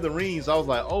smithereens. I was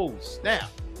like, oh snap!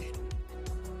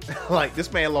 Like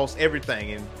this man lost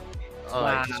everything, and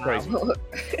wow. It's crazy.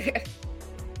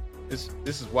 This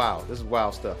is wild. This is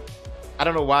wild stuff. I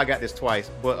don't know why I got this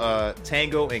twice, but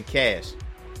Tango and Cash.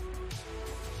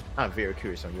 I'm very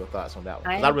curious on your thoughts on that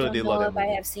one. I really did love that movie.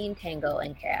 I have seen Tango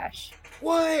and Cash.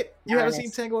 What? You haven't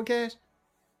seen Tango and Cash?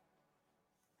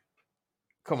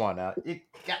 Come on now. You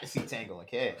got to see Tango and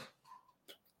Cash.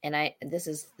 And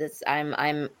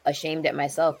I'm ashamed at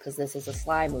myself because this is a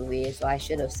Sly movie, so I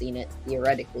should have seen it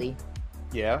theoretically.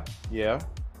 Yeah.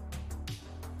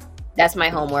 That's my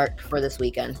homework for this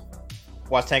weekend.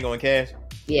 Watch Tango and Cash?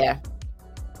 Yeah.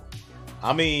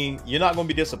 I mean, you're not going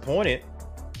to be disappointed.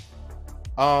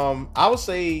 I would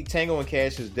say Tango and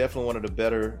Cash is definitely one of the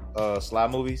better Sly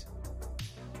movies.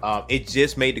 It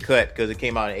just made the cut because it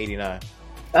came out in '89.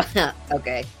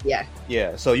 Okay, yeah.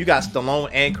 Yeah, so you got Stallone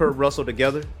and Kurt Russell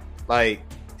together, like,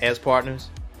 as partners.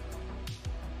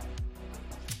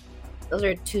 Those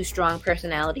are two strong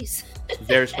personalities.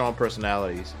 Very strong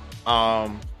personalities.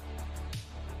 And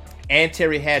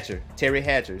Terry Hatcher.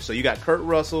 So you got Kurt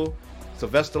Russell,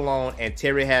 Sylvester Stallone, and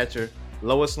Terry Hatcher,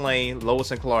 Lois Lane, Lois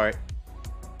and Clark.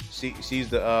 She's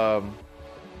the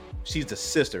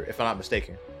sister, if I'm not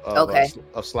mistaken,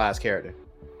 of Sly's character.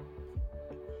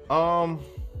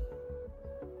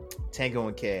 Tango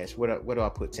and Cash. Where do I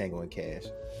put Tango and Cash?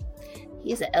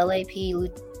 He's an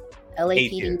LAPD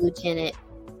lieutenant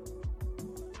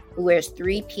who wears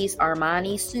 3-piece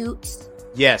Armani suits.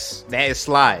 Yes, that is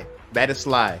Sly. What?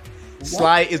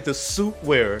 Sly is the suit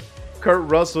wearer. Kurt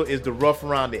Russell is the rough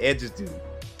around the edges dude.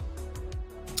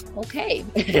 Okay.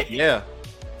 Yeah.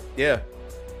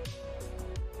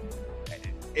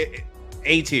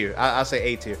 A tier. I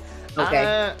say A tier. Okay.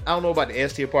 I don't know about the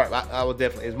S tier part. I would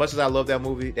definitely, as much as I love that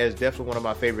movie, that is definitely one of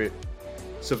my favorite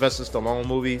Sylvester Stallone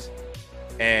movies.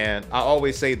 And I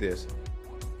always say this: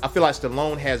 I feel like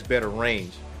Stallone has better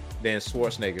range than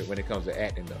Schwarzenegger when it comes to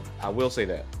acting, though. I will say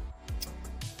that.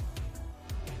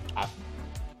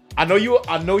 I know you're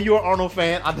an Arnold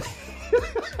fan. I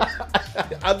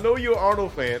know you're an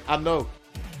Arnold fan. I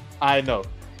know.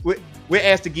 We're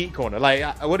asked the Geek Corner.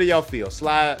 Like, what do y'all feel?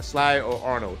 Sly or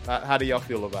Arnold? How do y'all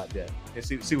feel about that? And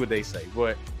see what they say.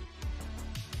 But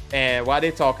and while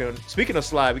they're talking, speaking of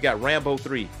Sly, we got Rambo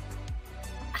 3.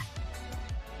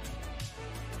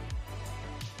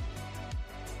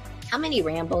 How many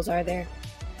Rambos are there?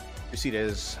 You see,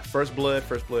 there's First Blood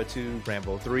 2,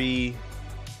 Rambo 3.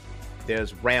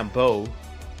 There's Rambo.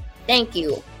 Thank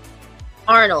you,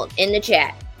 Arnold, in the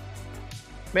chat.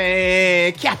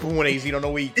 Man, Capone's, you don't know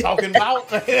what he's talking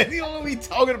about. You don't know what he's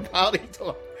talking about.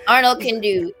 Arnold can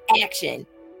do action,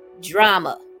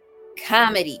 drama,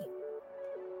 comedy,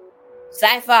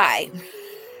 sci-fi.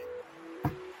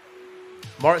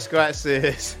 Mark Scott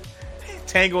says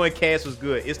Tango and Cash was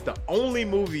good. It's the only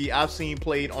movie I've seen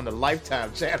played on the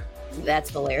Lifetime channel. That's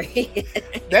hilarious.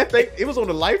 That thing, it was on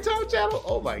the Lifetime channel?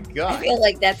 Oh my I God. feel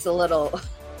like that's a little...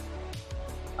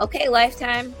 Okay,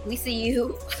 Lifetime, we see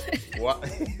you. Wow.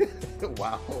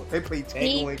 Wow. They play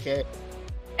Tango and Cat.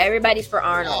 Everybody's for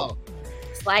Arnold. Wow.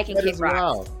 Sly can That kick is rocks.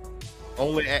 wild.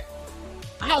 Only at...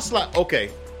 How Sly...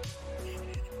 Okay.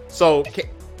 So,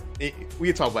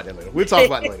 we'll talk about that later. We'll talk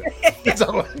about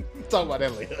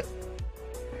that later.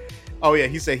 Oh yeah,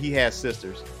 he said he has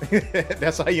sisters.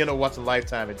 That's how you know watching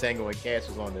Lifetime and Tango and Cash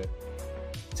was on there.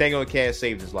 Tango and Cash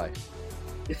saved his life.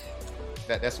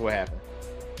 That's what happened.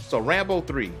 So Rambo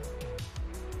 3.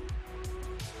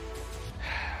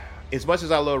 As much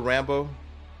as I love Rambo, I'm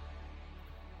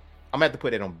gonna have to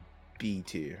put it on B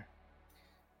tier.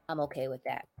 I'm okay with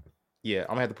that. Yeah, I'm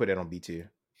gonna have to put it on B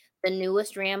tier. The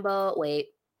newest Rambo, wait.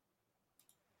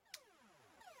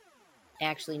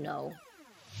 Actually, no.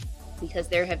 Because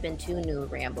there have been 2 new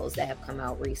Rambos that have come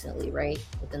out recently, right?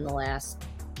 Within the last...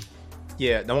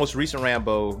 Yeah, the most recent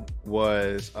Rambo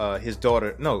was his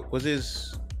daughter. No, was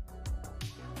his...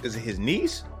 Is it his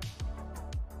niece?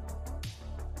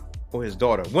 Or his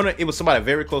daughter? It was somebody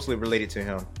very closely related to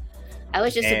him. I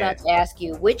was just about to ask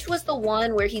you, which was the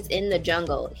one where he's in the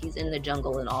jungle? He's in the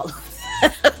jungle and all of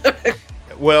that.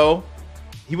 Well,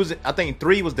 he was... I think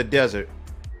 3 was the desert,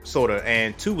 sort of,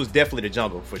 and 2 was definitely the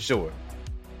jungle, for sure.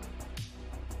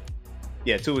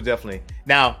 Yeah, 2 was definitely.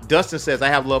 Now, Dustin says, I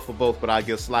have love for both, but I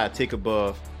give Sly a tick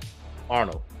above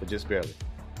Arnold, but just barely.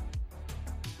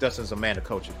 Dustin's a man of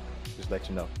culture, just let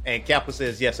you know. And Kappa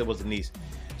says, yes, it was a niece.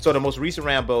 So the most recent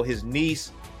Rambo, his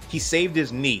niece, he saved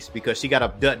his niece because she got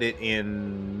abducted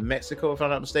in Mexico, if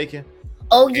I'm not mistaken.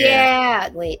 Oh, yeah.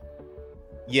 Wait.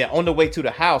 Yeah, on the way to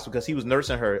the house, because he was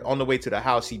nursing her. On the way to the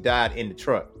house, she died in the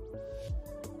truck.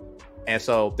 And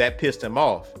so that pissed him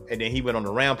off. And then he went on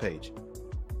a rampage.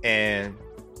 And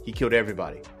he killed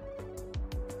everybody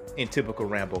in typical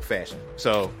Rambo fashion.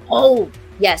 So, oh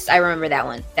yes, I remember that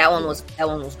one. That one was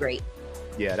great.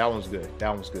 Yeah, that one's good. That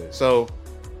one's good. So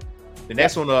the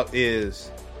next one up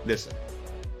is, listen,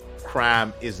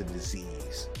 crime is a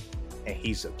disease, and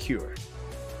he's a cure.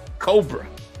 Cobra.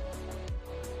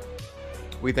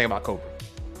 What do you think about Cobra?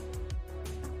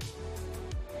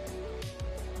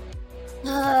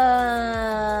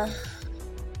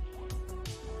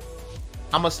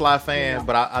 I'm a Sly fan, yeah,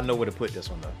 but I know where to put this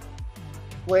one though.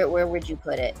 Where would you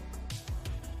put it?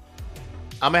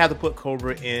 I'm gonna have to put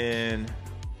Cobra in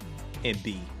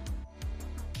B.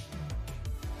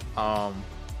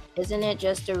 Isn't it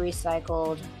just a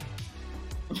recycled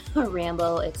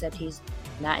Rambo, except he's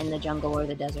not in the jungle or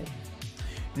the desert?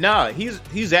 Nah,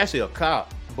 he's actually a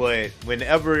cop, but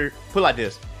whenever, put it like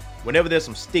this, whenever there's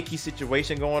some sticky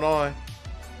situation going on,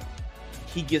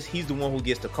 he's the one who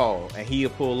gets the call, and he'll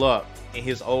pull up in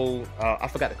his old, I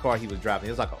forgot the car he was driving.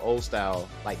 It was like an old style,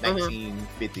 like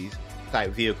 1950s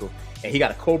type vehicle, and he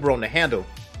got a Cobra on the handle,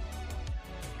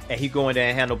 and he go in there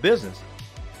and handle business.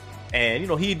 And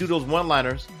he do those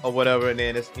one-liners or whatever, and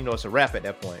then it's a wrap at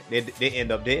that point. They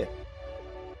end up dead.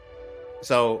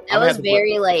 So that was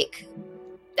very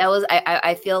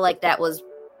I feel like that was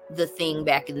the thing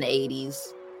back in the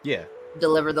 80s. Yeah.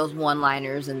 Deliver those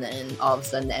one-liners, and then all of a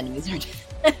sudden the enemies are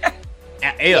dead.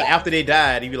 After they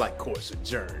died, he'd be like, course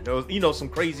adjourned. Those, some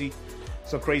crazy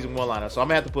one-liners. So I'm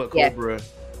gonna have to put Cobra.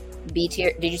 B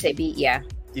tier. Did you say B? Yeah.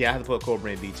 Yeah, I have to put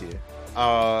Cobra in B tier.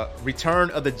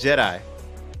 Return of the Jedi.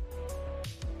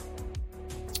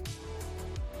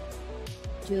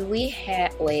 Do we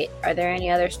have? Wait, are there any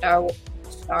other Star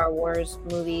Wars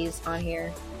movies on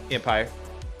here? Empire.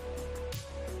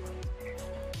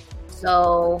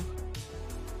 So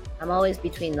I'm always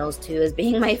between those two as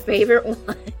being my favorite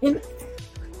one.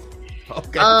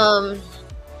 Okay.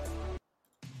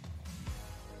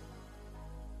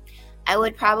 I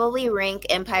would probably rank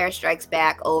Empire Strikes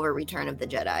Back over Return of the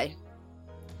Jedi.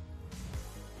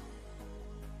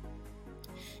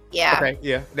 Yeah. Okay.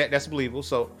 Yeah, that's believable.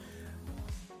 So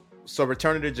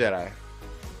Return of the Jedi.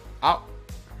 I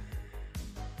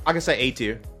can say A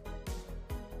tier.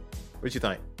 What you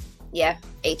think? Yeah,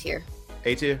 A tier.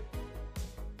 A tier?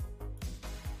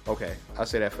 Okay, I'll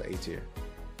say that for A tier.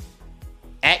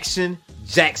 Action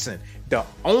Jackson. The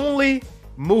only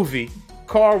movie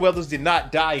Carl Weathers did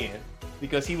not die in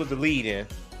because he was the lead in.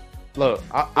 Look,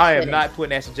 I am not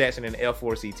putting Action Jackson in the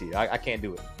L4C tier. I can't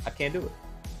do it. I can't do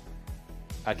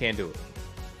it.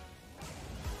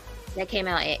 That came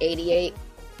out in 88.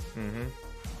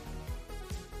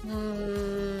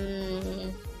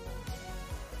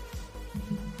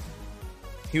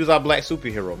 He was our black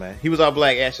superhero, man. He was our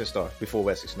black action star before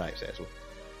Wesley Snipes, actually.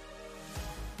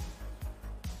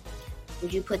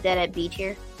 Would you put that at B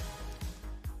tier?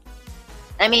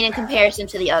 I mean, in comparison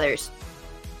to the others.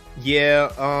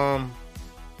 Yeah.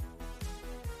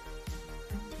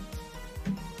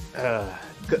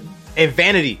 And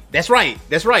Vanity. That's right.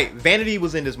 Vanity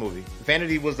was in this movie.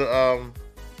 Vanity was the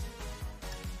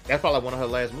that's probably one of her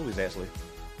last movies, actually.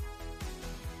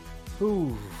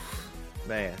 Ooh,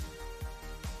 man.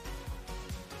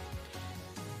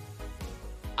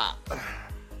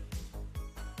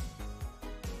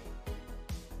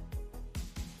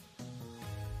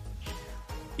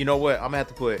 You know what? I'm gonna have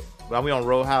to put. While we on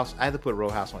Roadhouse, I have to put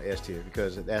Roadhouse on S tier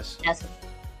because that's yeah.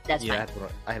 Fine.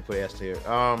 I have to put S tier.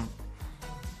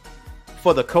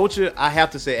 For the culture, I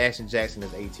have to say Action Jackson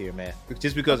is A tier, man.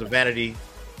 Just because of Vanity,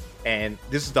 and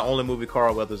this is the only movie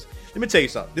Carl Weathers. Let me tell you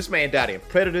something. This man died in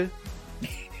Predator.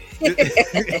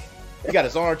 He got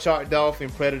his arm chopped off in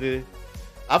Predator.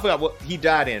 I forgot what he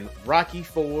died in. Rocky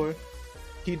 4.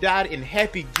 He died in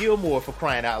Happy Gilmore, for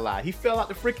crying out loud. He fell out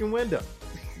the freaking window.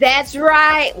 That's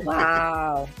right.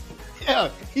 Wow.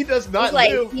 Yeah, he does not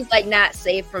live. He's like not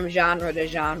safe from genre to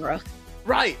genre.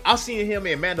 Right. I seen him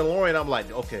in Mandalorian. I'm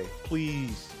like, okay,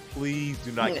 please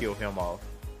do not kill him off.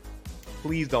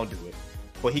 Please don't do it.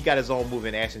 But he got his own movie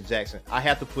in Action Jackson. I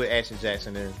have to put Action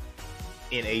Jackson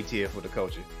in A tier for the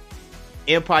culture.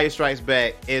 Empire Strikes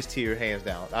Back, S tier, hands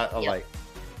down. I like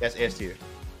that's S tier.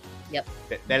 Yep.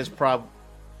 That is probably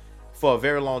for a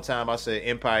very long time. I said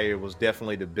Empire was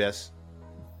definitely the best.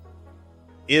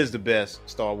 Is the best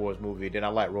Star Wars movie. Then I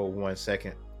like Rogue One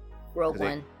second. Rogue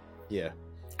One. Yeah.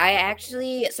 I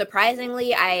actually,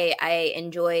 surprisingly, I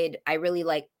really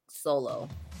like Solo.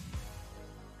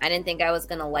 I didn't think I was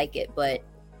gonna like it, but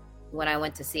when I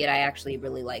went to see it, I actually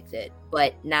really liked it,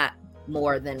 but not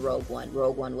more than Rogue One.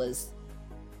 Rogue One was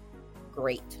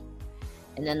great,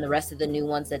 and then the rest of the new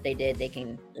ones that they did, they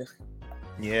can. Ugh.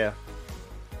 Yeah.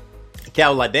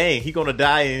 Cal was like, dang, he gonna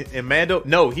die in Mando?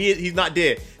 No, he's not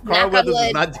dead. Carl Weathers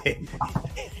is not dead.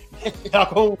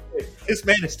 This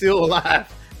man is still alive.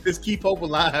 Just keep hope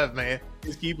alive, man.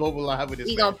 Just keep hope alive with this.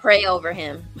 We gonna pray over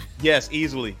him. Yes,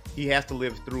 easily. He has to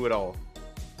live through it all.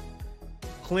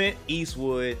 Clint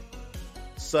Eastwood,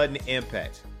 Sudden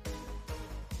Impact.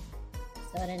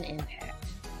 Sudden Impact.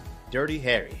 Dirty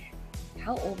Harry.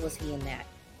 How old was he in that?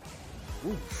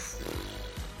 Oof.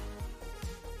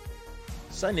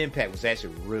 Sudden Impact was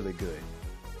actually really good.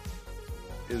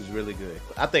 It was really good.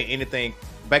 I think anything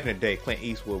back in the day Clint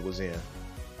Eastwood was in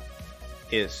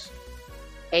is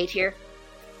A tier.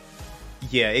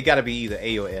 Yeah, it got to be either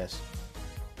A or S.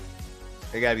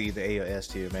 It got to be either A or S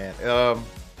tier, man. I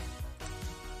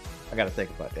got to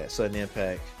think about that. Sudden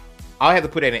Impact. I'll have to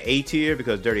put it in A tier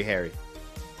because Dirty Harry.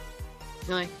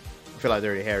 Really? I feel like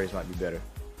Dirty Harry's might be better.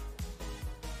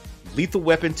 Lethal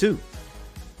Weapon 2.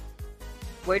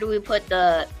 Where do we put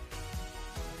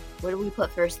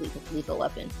first Lethal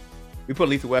Weapon? We put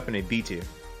Lethal Weapon in B tier.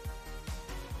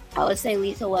 I would say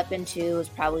Lethal Weapon 2 is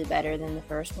probably better than the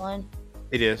first one.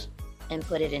 It is. And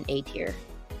put it in A tier.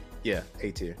 Yeah,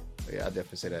 A tier. Yeah, I'll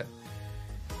definitely say that.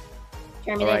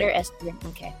 Terminator S tier.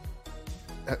 Okay.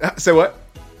 Say what?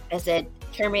 I said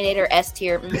Terminator S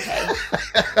tier. Okay.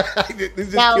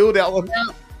 Just killed that one.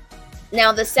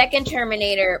 Now the second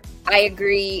Terminator, I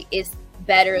agree, is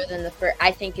better than the first.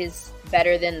 I think is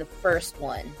better than the first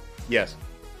one. Yes.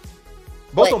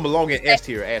 Both of them belong in S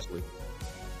tier, actually.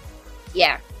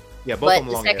 Yeah. Yeah, both but of them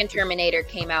belong in S tier. The second Terminator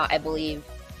came out, I believe,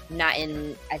 not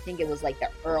in. I think it was like the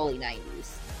early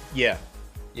 90s. Yeah.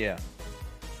 Yeah.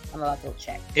 I'm about to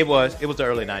check. It was the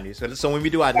early 90s. So when we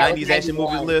do our 90s action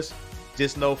movie list,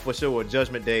 just know for sure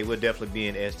Judgment Day will definitely be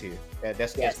in S tier.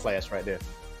 That's S class right there.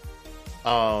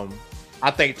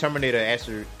 I think Terminator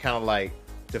actually kind of like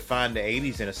defined the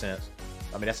 80s in a sense.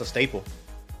 I mean, that's a staple.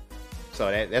 So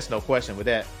that's no question with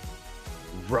that.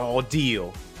 Raw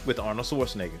Deal with Arnold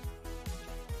Schwarzenegger.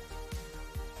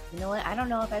 You know what? I don't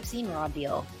know if I've seen Raw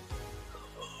Deal.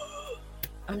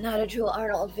 I'm not a true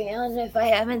Arnold fan if I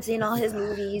haven't seen all his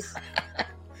movies.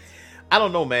 I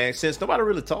don't know, man. Since nobody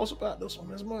really talks about this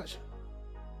one as much.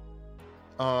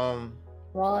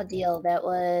 Raw Deal, that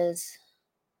was...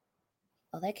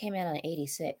 Oh, that came out in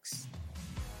 86.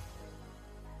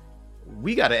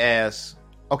 We got to ask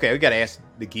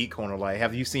the Geek Corner, like,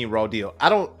 have you seen Raw Deal?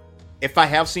 If I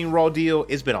have seen Raw Deal,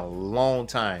 it's been a long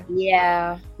time.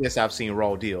 Yeah. Since I've seen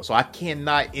Raw Deal. So I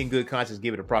cannot, in good conscience,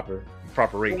 give it a proper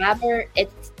rating.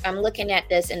 I'm looking at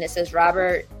this and it says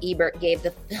Robert Ebert gave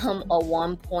the film a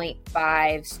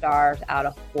 1.5 stars out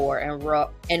of 4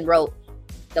 and wrote,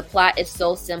 the plot is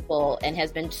so simple and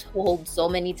has been told so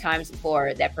many times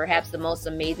before that perhaps the most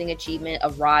amazing achievement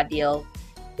of Raw Deal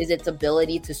is its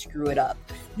ability to screw it up.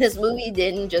 This movie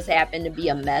didn't just happen to be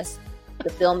a mess. The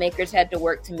filmmakers had to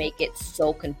work to make it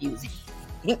so confusing.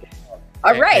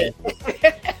 All right.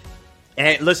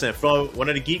 And listen, from one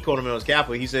of the Geek Corner members,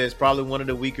 Kappa, he says probably one of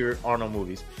the weaker Arnold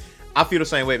movies. I feel the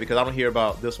same way because I don't hear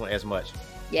about this one as much.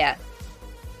 Yeah.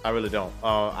 I really don't.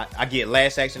 I get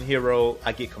Last Action Hero,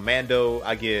 I get Commando,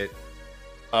 I get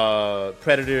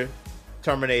Predator,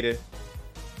 Terminator.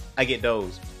 I get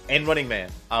those. And Running Man,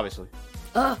 obviously.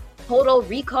 Total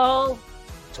Recall.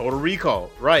 Total Recall,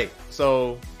 right.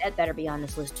 So That better be on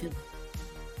this list too.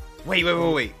 Wait.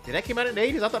 Did that come out in the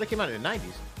 80s? I thought it came out in the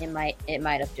 90s. It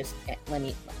might have just let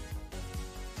me.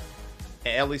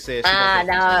 And Ellie says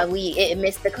it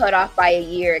missed the cutoff by a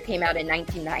year. It came out in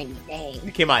 1990. Dang.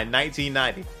 It came out in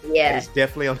 1990. Yeah. It's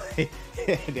definitely on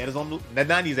that is on the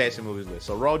 90s action movies list.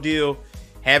 So Raw Deal,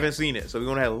 haven't seen it. So we're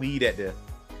gonna have to lead at there.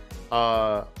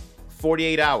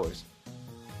 48 Hours.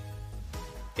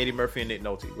 Eddie Murphy and Nick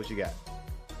Nolte. What you got?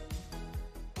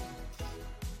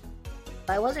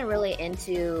 I wasn't really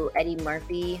into Eddie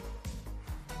Murphy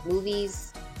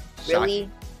movies, Shocking. really.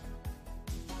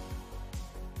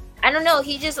 I don't know.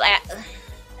 He just,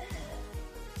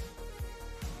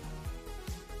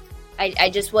 I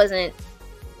just wasn't.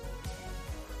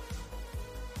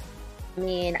 I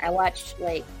mean, I watched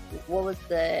what was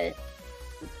the?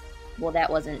 Well, that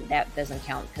doesn't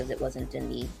count because it wasn't in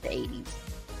the 80s.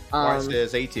 Mark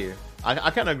says A tier. I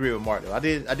kind of agree with Mark though. I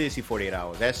did see 48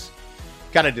 Hours. That's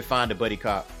kind of defined the buddy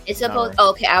cop. It's supposed.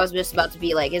 Okay, I was just about to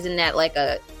be like, isn't that like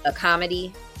a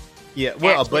comedy? Yeah,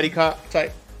 well, action? A buddy cop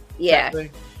type. Yeah. Type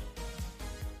thing.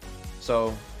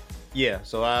 So, yeah.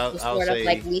 So I'll sort say of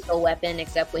like Lethal Weapon,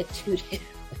 except with two.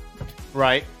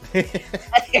 Right.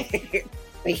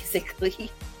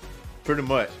 Basically. Pretty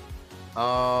much.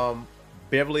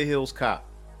 Beverly Hills Cop.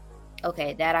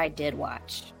 Okay, that I did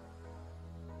watch.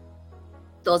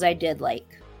 Those I did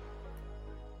like.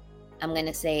 I'm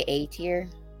gonna say A tier.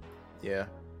 Yeah.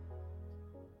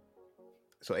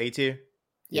 So A tier?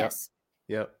 Yes.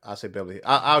 Yep. I'll say Beverly Hills.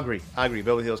 I agree.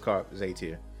 Beverly Hills Cop is A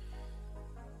tier.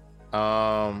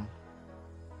 For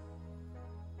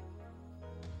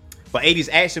 80s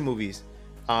action movies,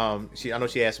 I know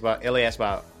she asked about Ellie asked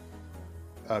about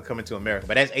Coming to America,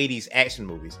 but that's 80s action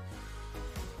movies.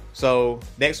 So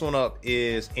next one up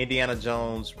is Indiana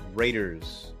Jones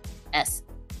Raiders. S.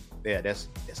 Yeah, that's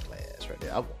class right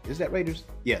there. Is that Raiders?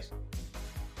 Yes.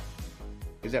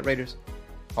 Is that Raiders?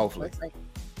 Hopefully. Looks like.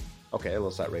 Okay, it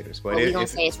looks like Raiders. But we're gonna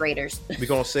say it's Raiders. We're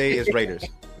gonna say it's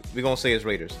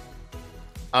Raiders.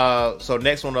 So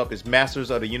next one up is Masters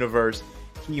of the Universe,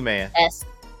 He-Man. S.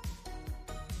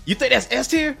 You think that's S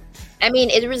tier? I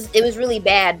mean, it was really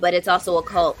bad, but it's also a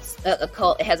cult. A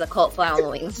cult. It has a cult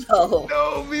following. So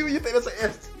no, maybe you think that's an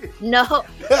S tier? No,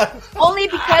 only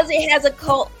because it has a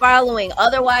cult following.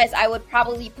 Otherwise, I would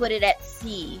probably put it at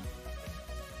C,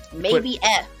 maybe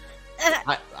F.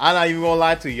 I'm not even gonna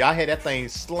lie to you. I had that thing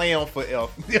slammed for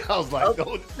F. I was like,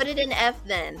 okay, put it in F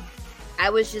then. I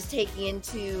was just taking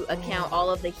into account all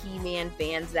of the He-Man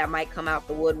fans that might come out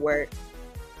the woodwork.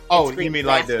 Oh, you mean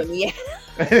like the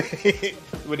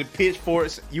with the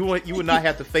pitchforks? You would not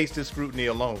have to face this scrutiny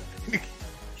alone.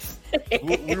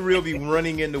 We'd really be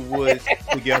running in the woods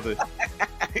together,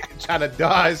 trying to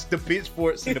dodge the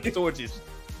pitchforks and the torches.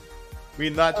 We're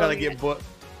not trying to get butt.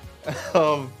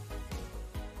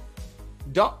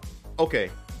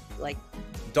 Okay. Like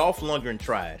Dolph Lundgren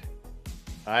tried.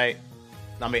 All right.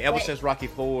 I mean, ever since Rocky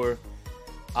IV,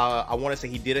 I want to say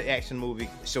he did an action movie,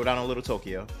 Showdown in Little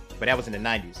Tokyo, but that was in the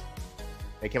 90s.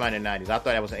 It came out in the 90s. I thought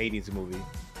that was an 80s movie.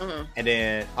 Mm-hmm. And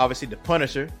then obviously The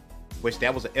Punisher, which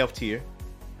that was an F tier.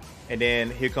 And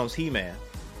then here comes He-Man.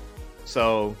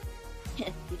 So he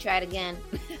tried again.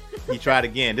 He tried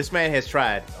again. This man has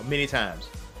tried many times.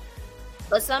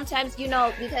 But sometimes,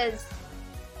 because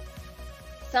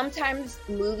sometimes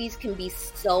movies can be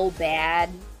so bad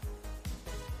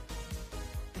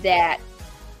that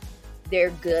they're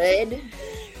good.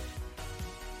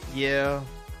 Yeah.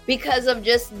 Because of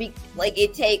just I'm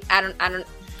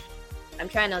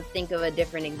trying to think of a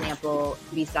different example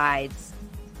besides,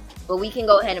 but we can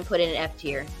go ahead and put it in F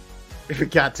tier. We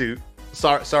got to.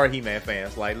 Sorry, He-Man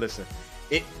fans. Like, listen,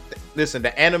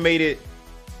 the animated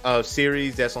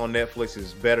series that's on Netflix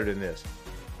is better than this.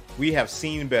 We have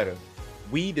seen better.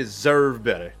 We deserve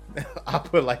better. I'll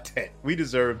put it like that. We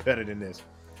deserve better than this.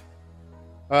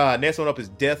 Next one up is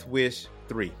Death Wish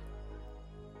 3.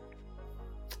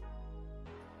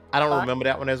 I don't remember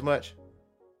that one as much.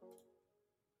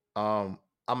 I'm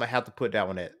gonna have to put that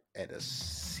one at a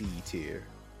C tier.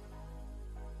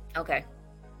 Okay.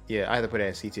 Yeah, I have to put that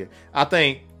at C tier. I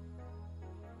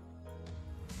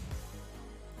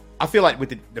feel like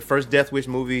with the first Death Wish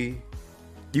movie,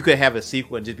 you could have a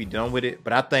sequel and just be done with it.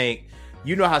 But I think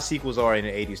how sequels are in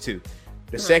the 80s too.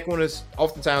 The second one is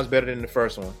oftentimes better than the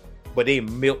first one. but they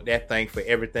milked that thing for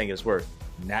everything it's worth.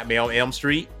 Nightmare on Elm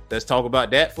Street. Let's talk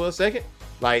about that for a second.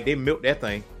 Like, they milked that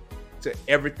thing to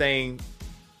everything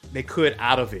they could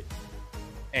out of it.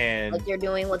 And like they're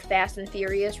doing with Fast and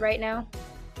Furious right now.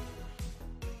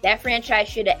 That franchise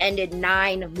should have ended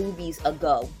 9 movies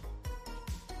ago.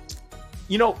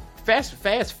 You know, Fast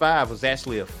 5 was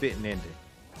actually a fitting ending.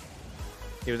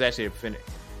 It was actually a fitting.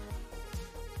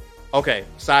 Okay,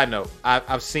 side note.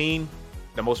 I've seen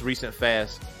the most recent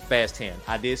Fast 10.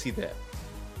 I did see that.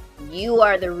 You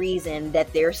are the reason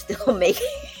that they're still making.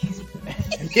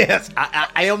 Yes,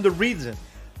 I am the reason.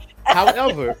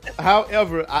 However,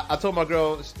 I told my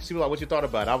girl, she was like, "What you thought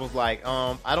about it?" I was like,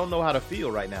 I don't know how to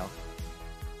feel right now,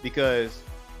 because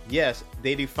yes,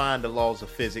 they defined the laws of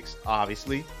physics,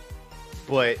 obviously,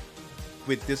 but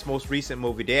with this most recent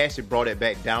movie, they actually brought it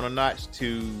back down a notch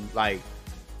to, like,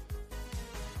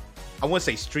 I wouldn't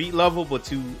say street level, but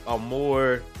to a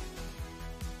more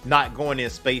not going in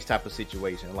space type of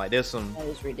situation. Like, there's some. That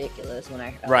was ridiculous when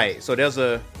I. Right, so there's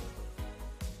a.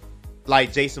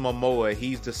 Like Jason Momoa,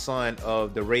 he's the son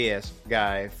of the Reyes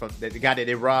guy, from the guy that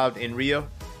they robbed in Rio.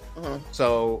 Mm-hmm.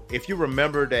 So if you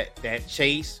remember that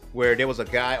chase where there was a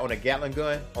guy on a Gatling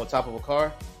gun on top of a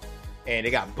car, and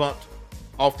they got bumped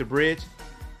off the bridge,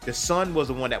 the son was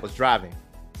the one that was driving.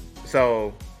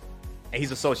 So, and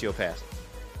he's a sociopath.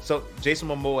 So Jason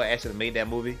Momoa actually made that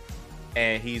movie,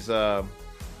 and he's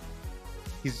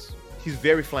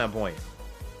very flamboyant.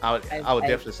 I would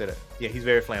definitely say that. Yeah, he's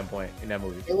very flamboyant in that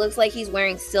movie. It looks like he's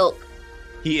wearing silk.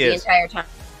 He the is entire time.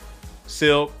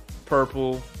 Silk,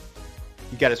 purple.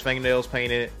 He got his fingernails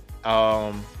painted.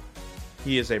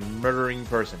 He is a murdering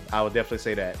person. I would definitely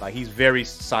say that. Like, he's very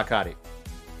psychotic.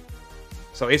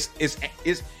 So it's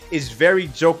very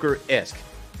Joker-esque.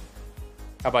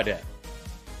 How about that?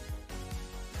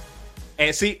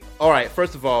 And see, all right,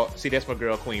 first of all, see, that's my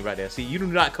girl Queen right there. See, you do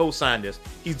not co-sign this.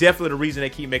 He's definitely the reason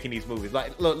they keep making these movies.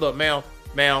 Like, look, ma'am,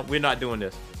 we're not doing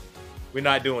this. We're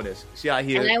not doing this. She out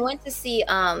here. And I went to see,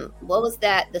 what was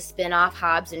that? The spinoff,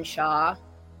 Hobbs and Shaw.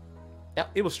 Yeah,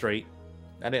 it was straight.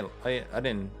 I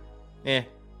didn't. Yeah.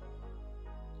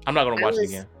 I'm not gonna watch it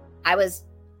again. I was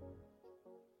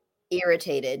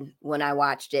irritated when I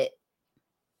watched it.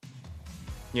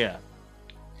 Yeah.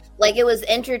 Like, it was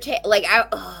entertaining. Like,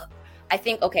 I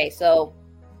think, okay, so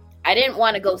I didn't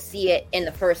want to go see it in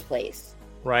the first place.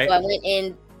 Right. So I went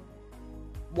in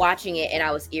watching it and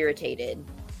I was irritated.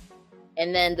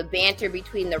 And then the banter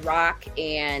between The Rock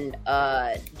and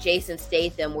Jason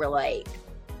Statham was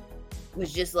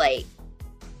just like,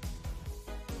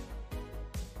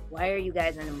 why are you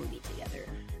guys in a movie together?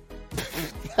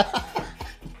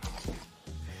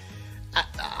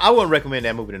 I wouldn't recommend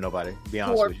that movie to nobody, to be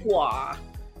honest with you.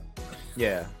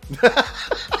 Yeah.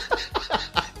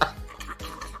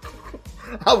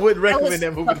 I wouldn't recommend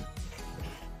that movie.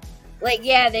 Like,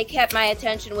 yeah, they kept my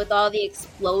attention with all the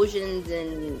explosions,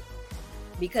 and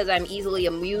because I'm easily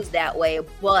amused that way,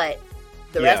 but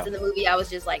the rest of the movie, I was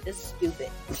just like, this is stupid.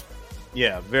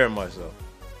 Yeah, very much so.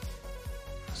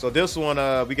 So this one,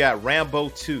 we got Rambo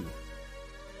 2.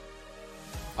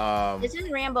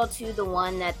 Isn't Rambo 2 the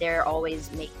one that they're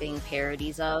always making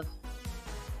parodies of?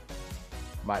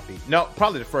 Might be. No,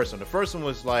 probably the first one. The first one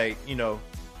was like, I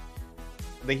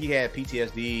think he had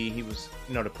PTSD. He was,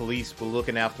 the police were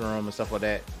looking after him and stuff like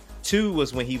that. 2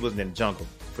 was when he was in the jungle,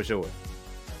 for sure.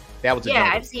 That was the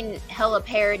jungle. I've seen hella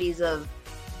parodies of.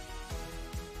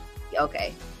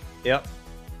 Okay. Yep.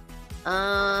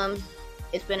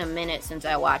 It's been a minute since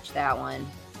I watched that one.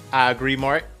 I agree,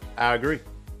 Mark. I agree.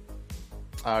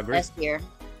 S tier.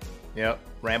 Yep.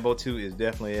 Rambo 2 is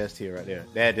definitely S tier right there.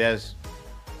 That's.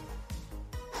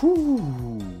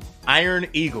 Whoo. Iron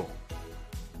Eagle.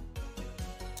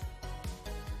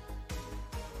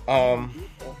 The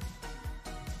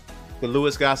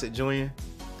Louis Gossett Jr.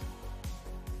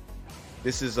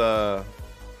 This is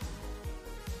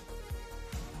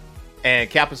and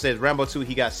Kappa says Rambo 2,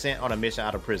 he got sent on a mission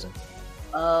out of prison.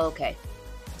 Okay.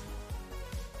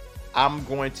 I'm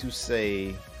going to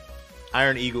say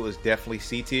Iron Eagle is definitely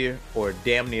C tier or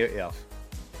damn near F.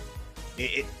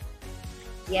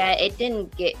 Yeah, it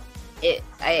didn't get it.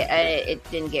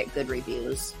 It didn't get good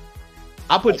reviews.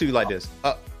 I'll put it to you like this: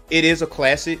 it is a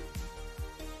classic,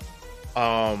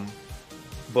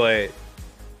 but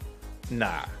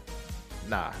nah.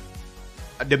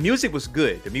 The music was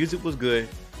good.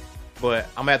 But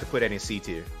I'm gonna have to put that in C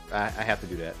tier. I have to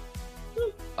do that.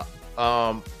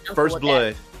 First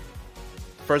Blood,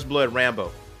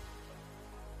 Rambo.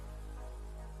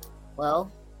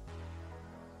 Well,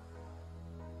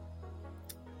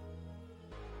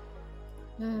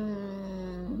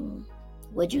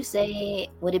 would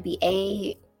it be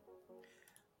A?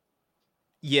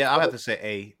 Yeah, I'll have to say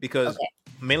A because Okay.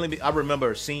 mainly I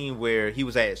remember a scene where he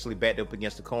was actually backed up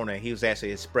against the corner and he was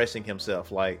actually expressing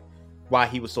himself, like why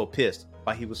he was so pissed,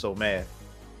 why he was so mad.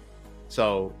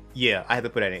 So yeah, I had to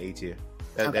put that in A tier.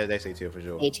 Okay. That's A tier for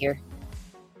sure. A tier.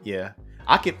 Yeah,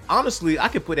 I could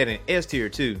put that in S tier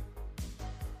too.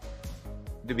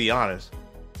 To be honest,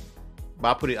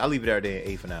 but I'll leave it there in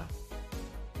A for now.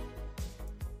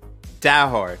 Die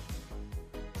Hard.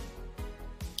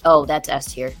 Oh, that's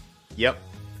S tier. Yep.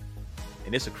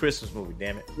 And it's a Christmas movie,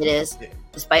 damn it. It is,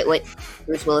 despite what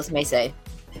Bruce Willis may say.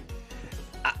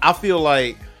 I feel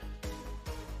like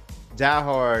Die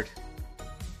Hard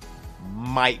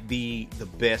might be the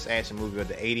best action movie of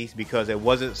the 80s because it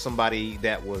wasn't somebody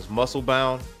that was muscle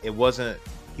bound. He wasn't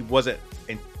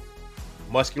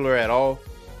muscular at all.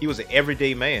 He was an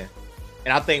everyday man.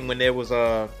 And I think when there was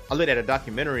I looked at a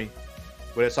documentary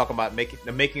where they're talking about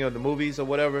the making of the movies or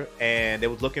whatever, and they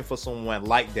was looking for someone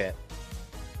like that.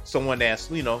 Someone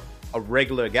that's, a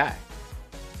regular guy.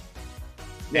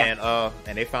 Yeah.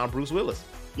 And they found Bruce Willis.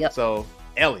 Yep. So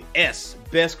Ellie, S,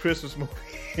 best Christmas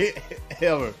movie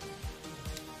ever.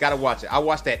 Gotta watch it. I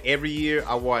watch that every year.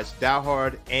 I watch Die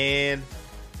Hard and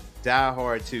Die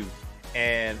Hard 2.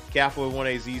 And Capital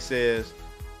 1AZ says,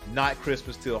 not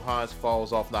Christmas till Hans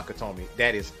falls off Nakatomi.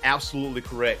 That is absolutely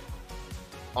correct.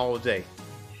 All day.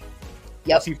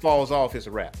 Yep. Once he falls off, it's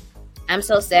a wrap. I'm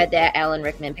so sad that Alan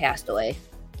Rickman passed away.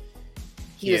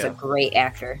 He was a great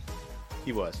actor.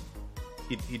 He was.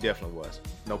 He definitely was.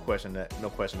 No question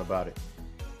about it.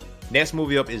 Next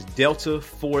movie up is Delta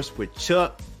Force with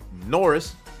Chuck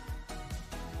Norris.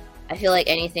 I feel like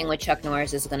anything with Chuck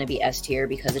Norris is going to be S tier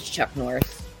because it's Chuck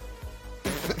Norris.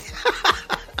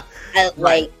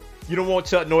 Right. You don't want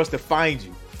Chuck Norris to find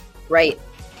you. Right.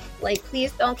 Like,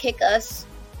 please don't kick us.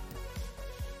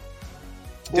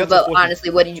 But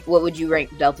honestly, what would you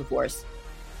rank Delta Force?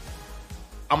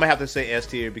 I'm gonna have to say S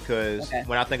tier because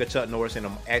when I think of Chuck Norris in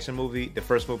an action movie, the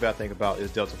first movie I think about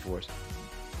is Delta Force.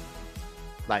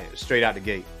 Like straight out the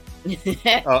gate.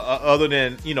 Other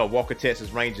than Walker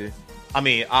Texas Ranger. I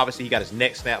mean, obviously he got his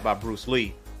neck snapped by Bruce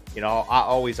Lee. I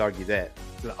always argue that.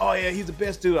 Like, oh yeah, he's the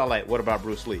best dude. I'm like, what about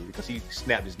Bruce Lee? Because he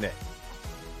snapped his neck.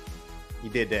 He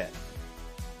did that.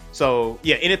 So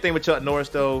yeah, anything with Chuck Norris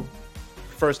though,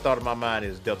 first thought of my mind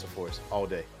is Delta Force all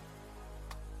day.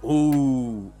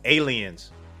 Ooh,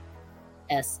 Aliens.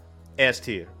 S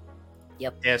tier.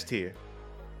 Yep. S tier.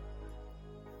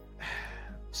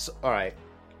 So, all right.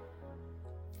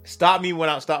 Stop me where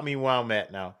I'm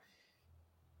at now.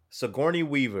 Sigourney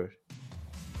Weaver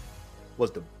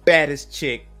was the baddest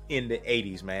chick in the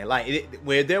 80s, man. Like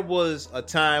where there was a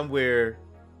time where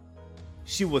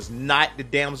she was not the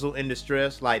damsel in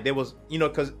distress. Like there was,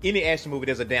 because any action movie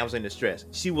there's a damsel in distress.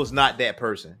 She was not that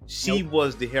person. She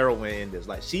was the heroine in this.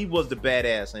 Like she was the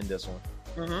badass in this one.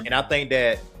 Mm-hmm. And I think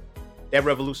that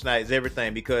revolutionized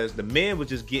everything because the men were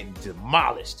just getting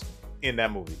demolished in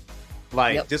that movie.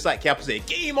 Like just like Cap said,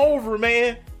 game over,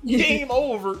 man. Game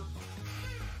over.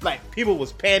 Like people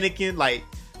was panicking. Like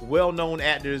well-known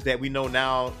actors that we know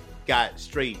now got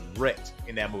straight wrecked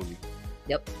in that movie.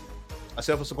 Yep.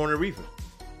 Except for Sigourney Weaver.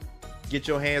 Get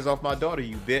your hands off my daughter,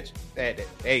 you bitch.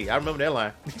 Hey, I remember that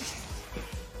line.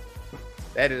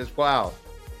 That is wild.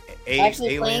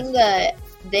 Actually, playing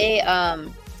they've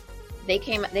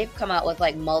come out with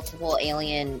like multiple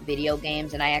Alien video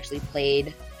games, and I actually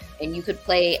played. And you could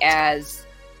play as,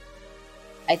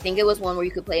 I think it was one where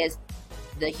you could play as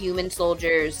the human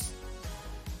soldiers,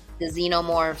 the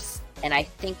xenomorphs, and I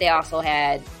think they also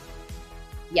had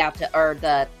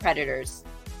the predators.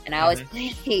 And I always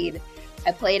played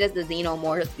as the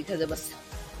xenomorphs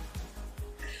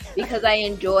because I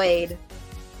enjoyed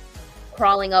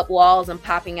crawling up walls and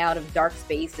popping out of dark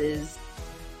spaces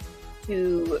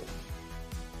to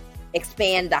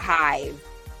expand the hive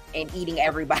and eating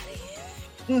everybody.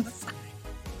 I mean,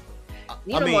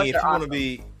 if you want to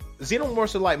be,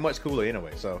 xenomorphs are like much cooler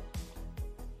anyway. So,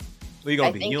 you're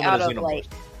gonna be human or xenomorphs?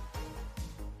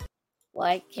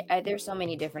 There's so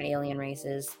many different alien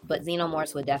races, but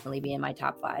xenomorphs would definitely be in my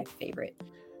top 5 favorite.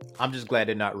 I'm just glad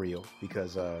they're not real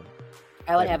because I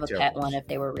would have a pet one if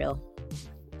they were real.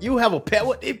 You have a pet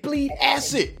one? They bleed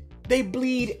acid.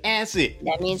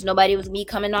 That means nobody was me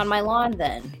coming on my lawn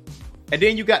then. And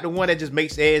then you got the one that just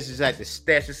makes eggs, just like to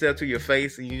stash yourself to your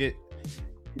face, and you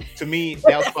just, to me,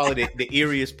 that was probably the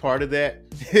eeriest part of that.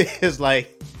 It's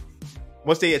like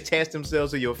once they attach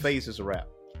themselves to your face, it's a wrap.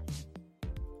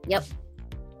 Yep.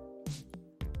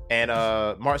 And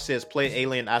Mark says, play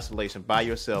Alien Isolation by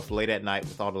yourself late at night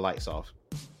with all the lights off.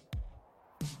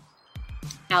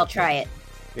 I'll try it.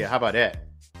 Yeah, how about that?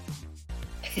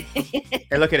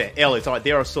 And look at that, Ellie.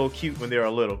 They are so cute when they're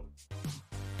little.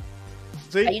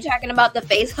 See? Are you talking about the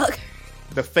face hugger?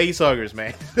 The face huggers,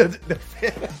 man.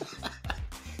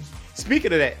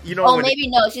 Speaking of that, you know. Oh, maybe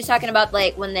no. She's talking about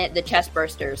like when the chest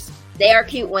bursters. They are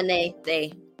cute when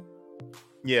they.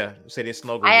 Yeah, say they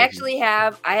snuggle. I actually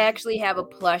have a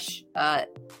plush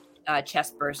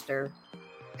chest burster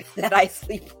that I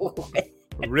sleep with.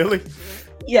 Really?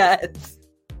 Yes.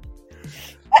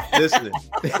 Listen,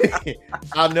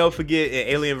 I'll never forget in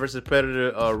Alien vs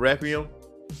Predator Requiem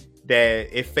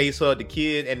that it face hugged the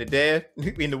kid and the dad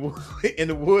in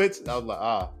the woods. I was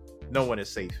like, no one is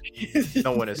safe.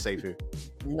 No one is safe here.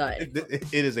 None.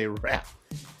 It is a wrap.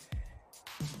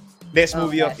 Next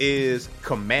movie up is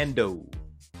Commando.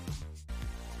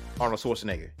 Arnold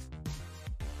Schwarzenegger.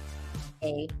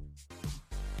 A.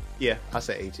 Yeah, I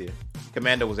said A tier.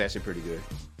 Commando was actually pretty good.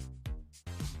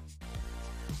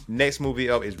 Next movie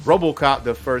up is RoboCop,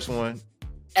 the first one.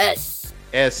 S.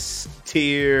 S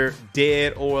tier,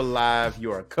 dead or alive.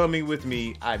 You are coming with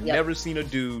me. I've never seen a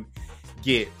dude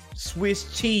get Swiss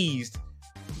cheesed.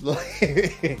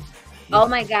 Oh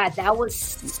my god, that was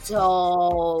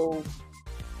so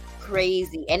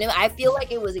crazy. And I feel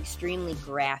like it was extremely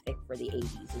graphic for the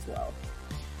 80s as well.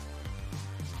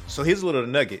 So here's a little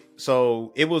nugget.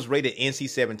 So it was rated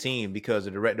NC-17 because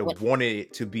the director wanted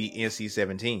it to be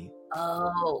NC-17.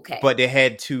 Oh, okay. But they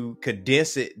had to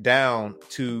condense it down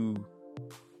to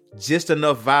just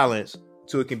enough violence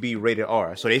so it can be rated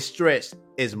R. So they stretched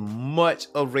as much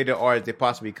of rated R as they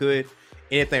possibly could.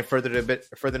 Anything further than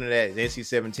that is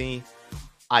NC-17.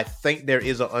 I think there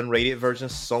is an unrated version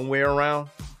somewhere around.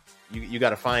 You got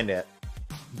to find that.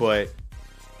 But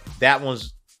that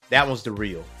one's the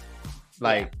real.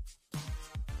 Like,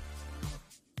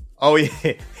 oh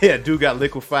yeah, dude got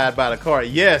liquefied by the car.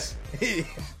 Yes.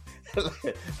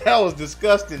 That was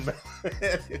disgusting, man.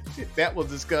 That was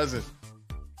disgusting.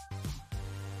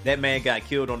 That man got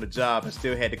killed on the job and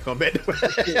still had to come back.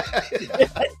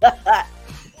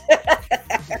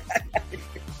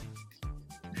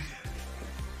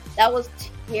 That was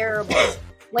terrible.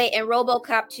 Wait, and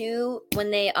RoboCop 2,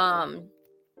 when they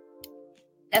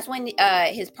that's when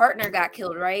his partner got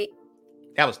killed, right?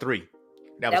 That was 3.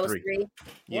 That was 3.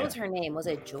 What was her name? Was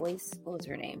it Joyce? What was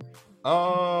her name?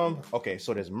 Okay,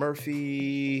 so there's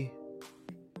Murphy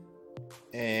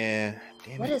and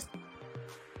and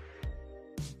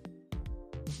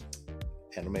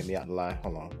don't make me out the lie.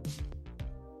 Hold on.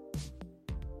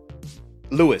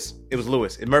 Lewis. It was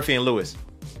Lewis. Murphy and Lewis.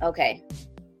 Okay.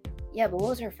 Yeah, but what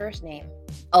was her first name?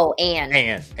 Oh, Ann.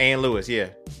 Ann Lewis, yeah.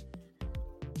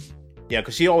 Yeah,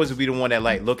 because she always would be the one that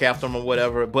like look after him or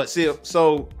whatever. But see,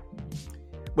 so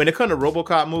when it comes to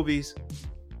RoboCop movies,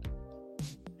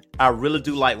 I really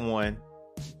do like 1.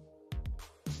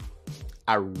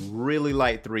 I really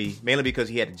like 3, mainly because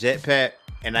he had a jetpack,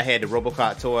 and I had the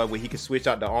RoboCop toy where he could switch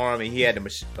out the arm, and he had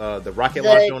the rocket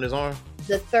launcher on his arm.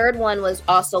 The third one was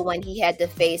also when he had to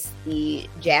face the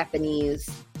Japanese.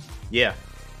 Yeah.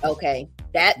 Okay.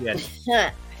 That. Yeah.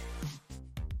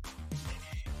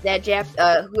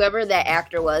 Whoever that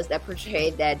actor was that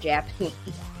portrayed that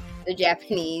the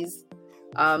Japanese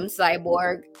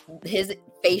cyborg, his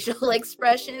facial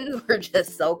expressions were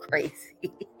just so crazy.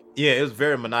 Yeah, it was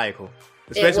very maniacal.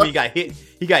 Especially when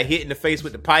he got hit in the face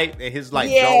with the pipe and his jaw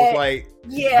was like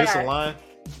misaligned.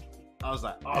 I was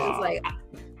like, oh. It was like,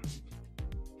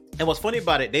 and what's funny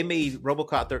about it, they made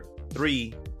RoboCop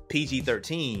 3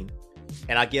 PG-13,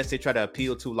 and I guess they try to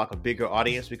appeal to like a bigger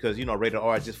audience because rated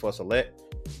R is just for select.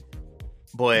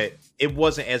 But it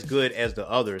wasn't as good as the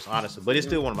others, honestly. But it's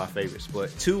still one of my favorites. But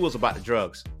 2 was about the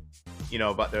drugs.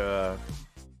 About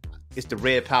it's the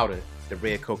red powder, the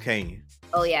red cocaine.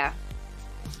 Oh yeah.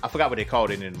 I forgot what they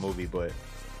called it in the movie, but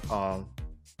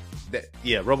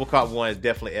RoboCop 1 is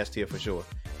definitely S tier for sure.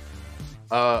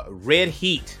 Red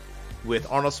Heat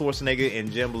with Arnold Schwarzenegger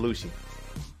and Jim Belushi.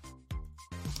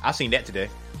 I seen that today.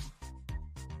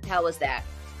 How was that?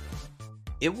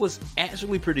 It was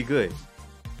actually pretty good.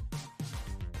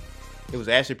 It was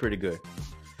actually pretty good.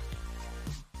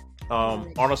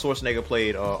 Arnold Schwarzenegger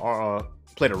played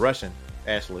a Russian,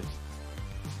 actually.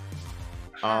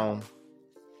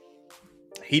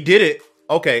 He did it.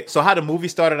 Okay, so how the movie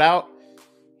started out,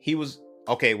 he was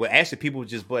okay. Well, actually, people were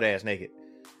just butt ass naked.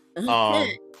 Yeah,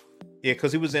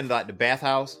 because he was in like the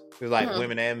bathhouse. There's like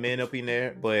women and men up in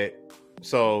there. But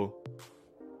so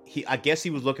I guess he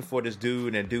was looking for this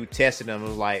dude, and dude tested him. It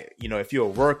was like, if you're a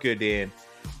worker, then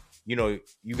you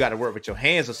got to work with your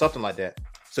hands or something like that.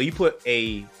 So you put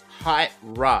a hot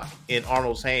rock in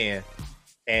Arnold's hand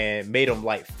and made him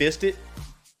like fist it.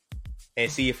 And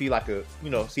see if he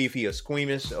see if he is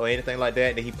squeamish or anything like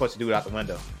that. Then he puts the dude out the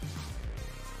window.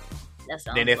 That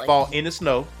sounds then they fall in the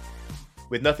snow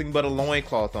with nothing but a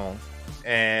loincloth on.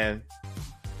 and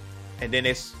then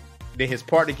his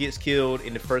partner gets killed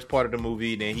in the first part of the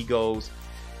movie. Then he goes.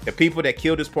 The people that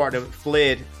killed his partner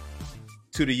fled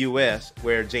to the U.S.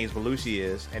 where James Belushi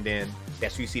is, and then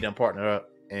that's where you see them partner up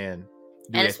and.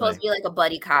 And it's supposed to be like a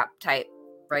buddy cop type,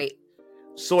 right?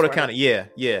 Sort of, kind of, yeah.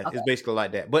 Okay. It's basically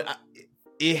like that, but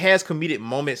it has comedic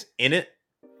moments in it,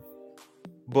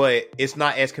 but it's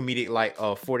not as comedic like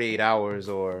 48 Hours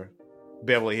or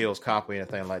Beverly Hills Cop or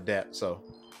anything like that. So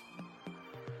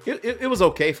it was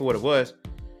okay for what it was.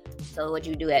 So would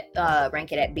you do it?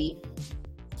 Rank it at B?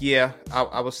 Yeah,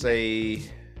 I would say.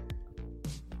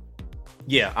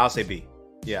 Yeah, I'll say B.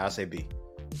 Yeah, I'll say B.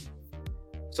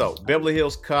 So Beverly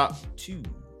Hills Cop 2.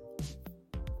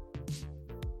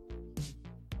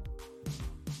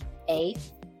 A.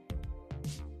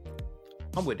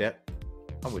 I'm with that.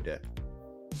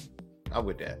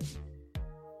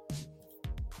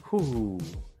 Whoo.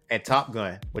 And Top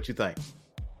Gun, what you think?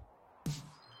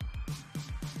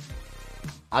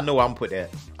 I know where I'm gonna put that.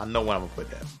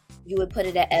 You would put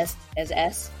it at S as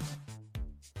S?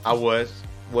 I was.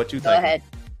 What you think? Go ahead.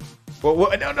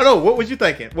 No. What was you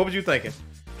thinking?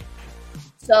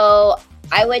 So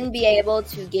I wouldn't be able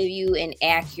to give you an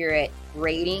accurate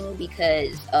rating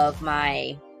because of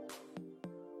my.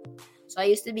 So I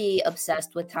used to be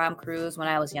obsessed with Tom Cruise when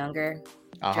I was younger,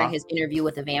 during his interview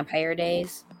with the Vampire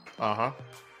Days. But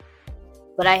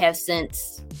I have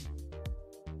since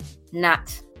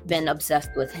not been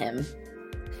obsessed with him.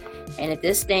 And if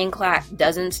this dang clock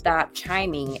doesn't stop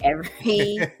chiming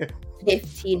every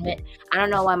 15 minutes, I don't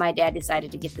know why my dad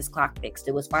decided to get this clock fixed.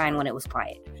 It was fine when it was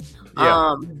quiet.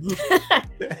 Yeah.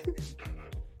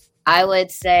 I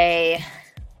would say,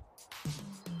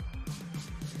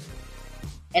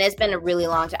 and it's been a really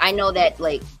long time. I know that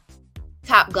like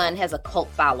Top Gun has a cult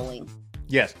following.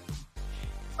 Yes.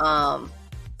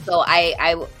 So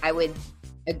I would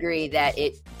agree that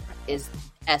it is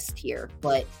S tier,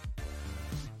 but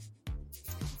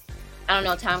I don't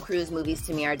know. Tom Cruise movies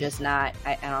to me are just not.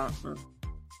 I don't.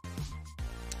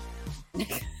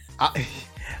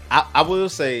 I will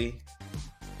say,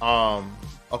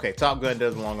 okay, Top Gun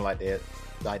does belong like the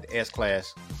S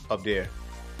class up there.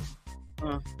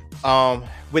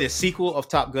 With a sequel of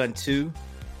Top Gun 2,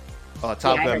 Top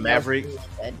Gun Maverick,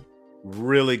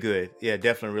 really good. Yeah,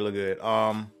 definitely really good.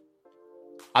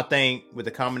 I think with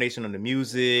the combination of the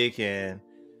music and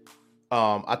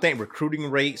I think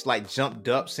recruiting rates like jumped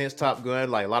up since Top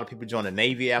Gun. Like a lot of people joined the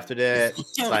Navy after that.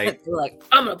 Like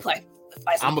I'm gonna play.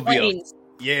 I'm gonna be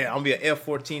an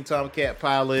F-14 Tomcat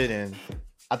pilot, and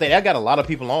I think that got a lot of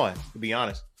people on, to be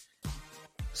honest.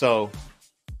 So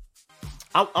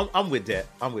I'm with that.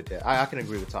 I can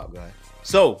agree with Top Gun.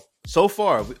 So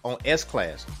far on S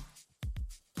class,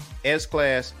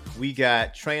 we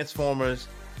got Transformers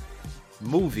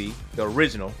movie, the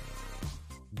original,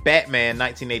 Batman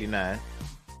 1989,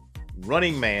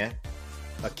 Running Man,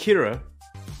 Akira,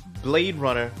 Blade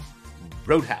Runner,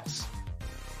 Roadhouse,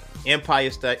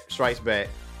 Empire Strikes Back,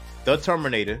 The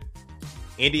Terminator,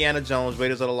 Indiana Jones,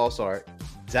 Raiders of the Lost Ark,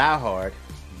 Die Hard,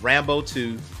 Rambo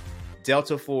 2,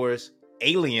 Delta Force,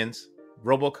 Aliens,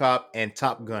 RoboCop, and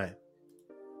Top Gun.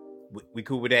 We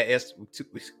cool with that S?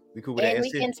 We cool with that S?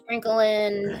 And we can sprinkle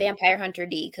in Vampire Hunter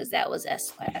D because that was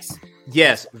S class.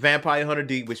 Yes, Vampire Hunter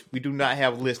D, which we do not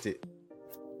have listed,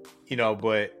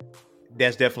 but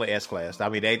that's definitely S class. I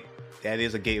mean, that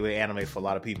is a gateway anime for a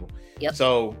lot of people. Yep.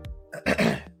 So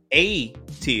A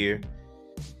tier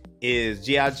is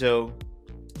G.I. Joe,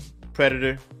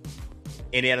 Predator,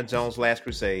 Indiana Jones Last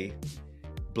Crusade,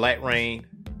 Black Rain,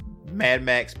 Mad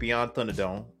Max Beyond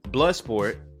Thunderdome,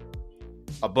 Bloodsport,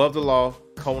 Above the Law,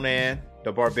 Conan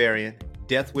the Barbarian,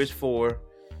 Death Wish 4,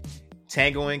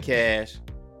 Tango and Cash,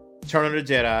 Turn of the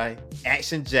Jedi,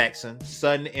 Action Jackson,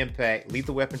 Sudden Impact,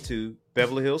 Lethal Weapon 2,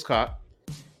 Beverly Hills Cop,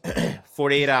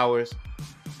 48 Hours,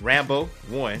 Rambo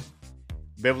 1,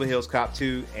 Beverly Hills Cop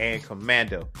 2, and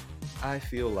Commando. I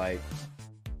feel like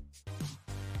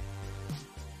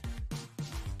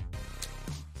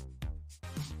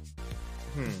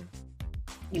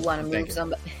you want to move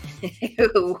somebody?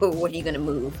 What are you going to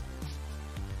move?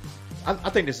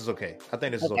 I think this is okay. I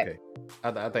think this is okay.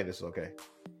 I think this is okay.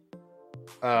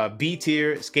 B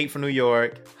tier, Escape from New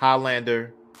York,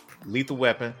 Highlander, Lethal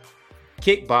Weapon,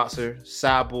 Kickboxer,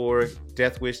 Cyborg,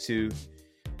 Death Wish 2,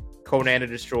 Conan the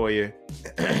Destroyer,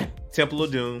 Temple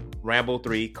of Doom, Rambo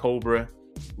 3, Cobra,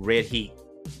 Red Heat.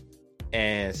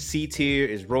 And C tier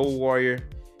is Road Warrior,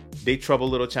 Big Trouble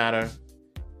Little China,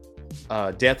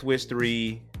 Death Wish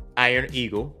 3, Iron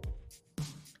Eagle.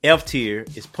 F tier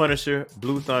is Punisher,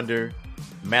 Blue Thunder,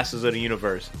 Masters of the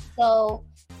Universe. So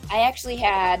I actually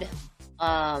had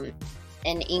an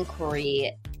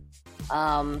inquiry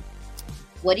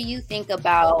What do you think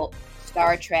about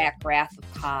Star Trek Wrath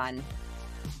of Khan?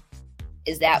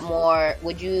 Is that more,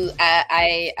 would you,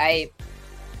 I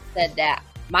said that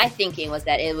my thinking was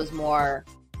that it was more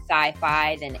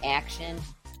sci-fi than action.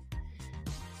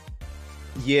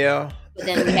 Yeah. But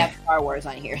then we have Star Wars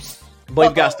on here. But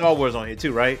you got Star Wars on here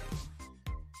too, right?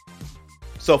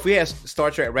 So if we have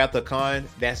Star Trek Wrath of Khan,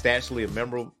 that's actually a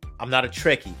memorable. I'm not a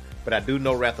Trekkie, but I do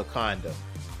know Wrath of Khan though.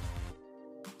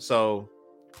 So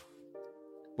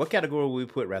what category would we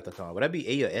put Wrath of Khan? Would that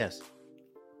be A or S?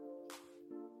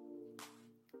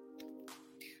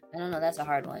 I don't know. That's a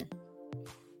hard one.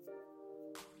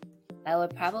 I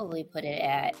would probably put it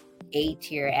at A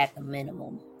tier at the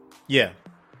minimum. Yeah.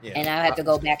 And I have to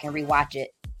go back and rewatch it.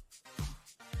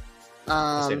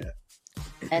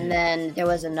 And then there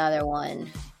was another one.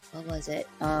 What was it?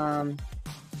 I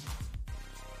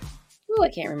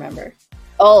can't remember.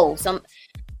 Oh,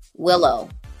 Willow.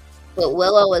 But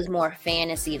Willow is more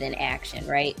fantasy than action,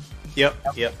 right? Yep,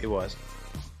 it was.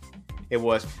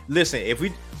 Listen,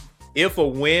 if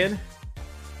or when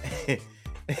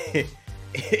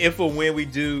we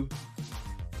do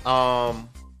an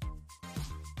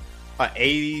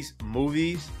 80s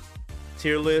movies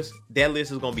tier list, that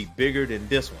list is gonna be bigger than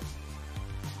this one.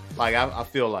 Like I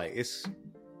feel like it's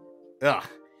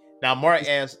Now Mark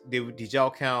asked, did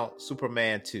y'all count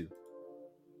Superman 2?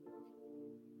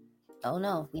 Oh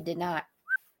no, we did not.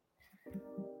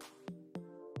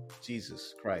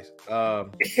 Jesus Christ.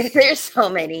 There's so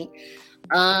many.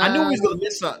 I knew we was gonna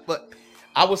miss something, but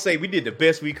I would say we did the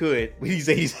best we could with these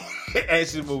 80s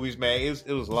action movies, man.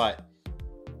 It was a lot.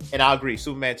 And I agree,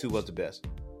 Superman 2 was the best.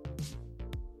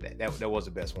 That was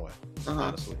the best one,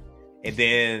 honestly. And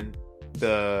then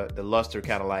the luster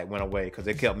kind of like went away because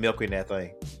they kept milking that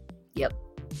thing. Yep.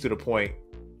 To the point,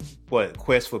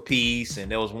 Quest for Peace,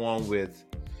 and there was one with,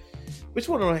 which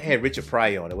one of them had Richard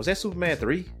Pryor on it? Was that Superman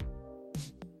 3?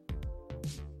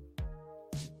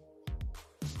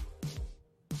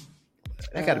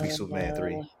 That got to be Superman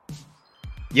 3.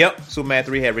 Yep, Superman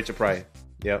 3 had Richard Pryor.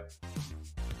 Yep.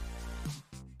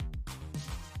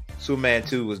 Superman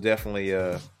 2 was definitely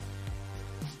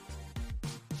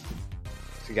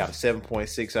he got a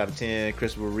 7.6 out of 10.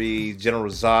 Christopher Reeve,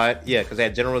 General Zod. Yeah, because they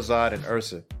had General Zod and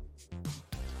Ursa.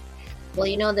 Well,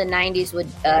 you know, the 90s would,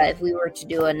 if we were to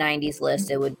do a 90s list,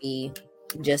 it would be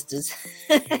just as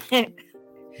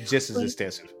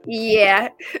extensive. Yeah.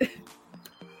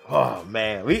 Oh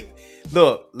man,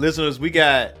 look, listeners, we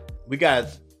got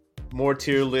more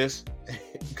tier lists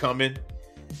coming,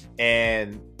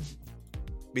 and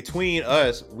between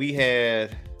us, we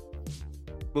had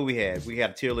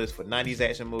a tier list for 90s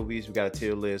action movies. We got a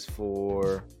tier list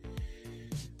for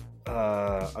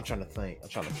I'm trying to think.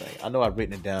 I know I've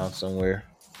written it down somewhere.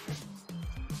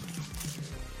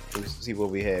 Let's see what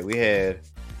we had. We had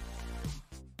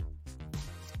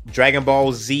Dragon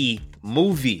Ball Z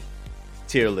movie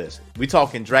tier list. We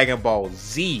talking Dragon Ball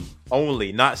Z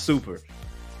only, not Super.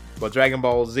 But Dragon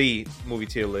Ball Z movie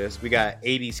tier list. We got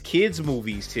 80s kids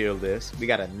movies tier list. We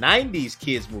got a 90s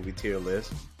kids movie tier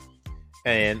list.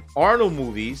 And Arnold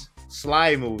movies,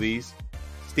 Sly movies,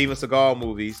 Steven Seagal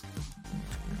movies.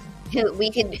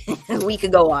 We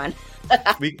could go on.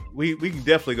 we can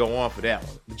definitely go on for that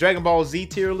one. The Dragon Ball Z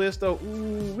tier list though,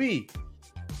 ooh-wee.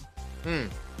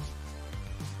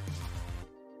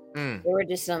 There were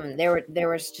just there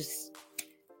was just,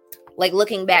 like,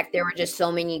 looking back, there were just so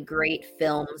many great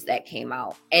films that came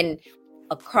out and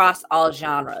across all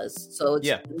genres. So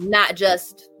it's not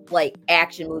just like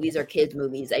action movies or kids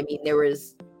movies. I mean, there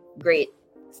was great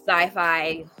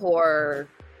sci-fi, horror,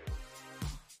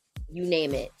 you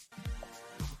name it.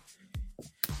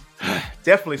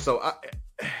 Definitely. So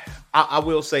I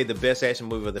will say the best action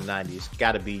movie of the 90s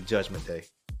got to be Judgment Day.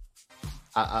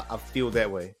 I feel that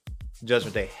way.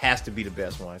 Judgment Day has to be the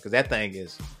best one because that thing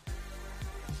is.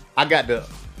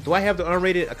 Do I have the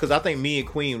unrated? Because I think me and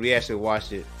Queen, we actually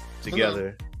watched it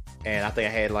together, and I think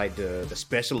I had like the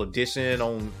special edition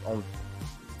on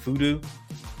Vudu,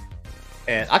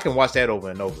 and I can watch that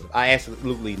over and over. I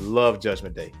absolutely love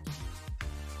Judgment Day,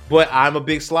 but I'm a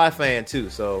big Sly fan too,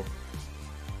 so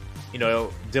you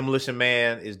know, Demolition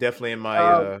Man is definitely in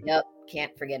my. Yep,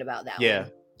 can't forget about that. Yeah,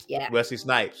 one. Yeah. Wesley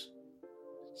Snipes,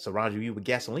 surround you with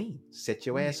gasoline, set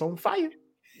your ass on fire.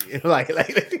 like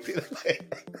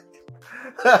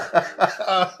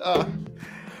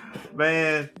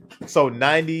man. So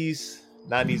 90s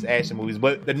action movies.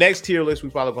 But the next tier list we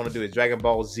probably going to do is Dragon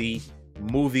Ball Z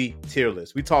movie tier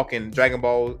list. We talking Dragon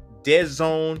Ball Dead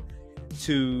Zone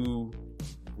to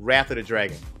Wrath of the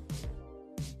Dragon.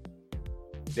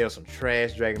 There was some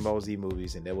trash Dragon Ball Z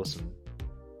movies, and there was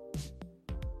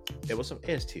some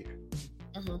S tier.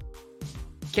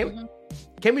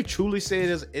 Can we truly say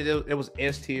it was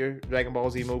S tier Dragon Ball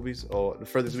Z movies, or the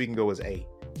furthest we can go is A?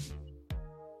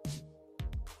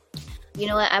 You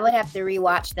know what? I would have to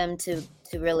rewatch them to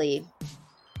really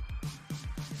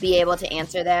be able to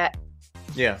answer that.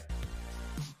 Yeah.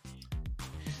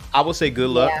 I would say good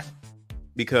luck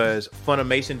because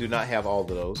Funimation do not have all of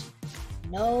those.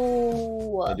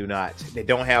 No. They do not. They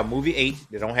don't have Movie 8.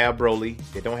 They don't have Broly.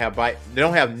 They don't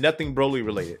have nothing Broly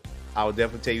related. I will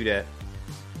definitely tell you that.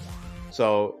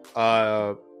 So,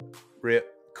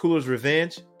 Cooler's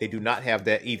Revenge, they do not have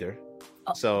that either.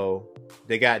 Oh. So,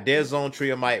 they got Dead Zone,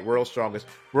 Trio Might, World's Strongest.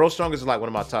 World's Strongest is like one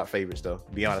of my top favorites, though,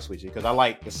 to be honest with you, because I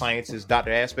like the scientist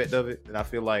doctor aspect of it, and I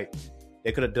feel like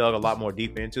they could have dug a lot more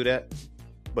deeper into that.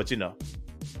 But, you know,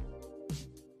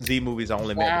 Z movies are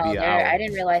only meant to be an hour. I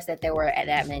didn't realize that there were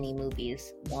that many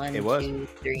movies. 1, it was. 2,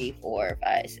 3, 4,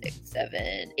 5, 6,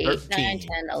 7, 8, 9,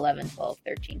 10, 11, 12,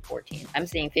 13, 14. I'm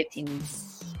seeing 15,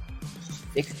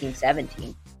 16,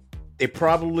 17. They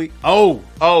probably... They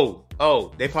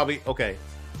probably... Okay.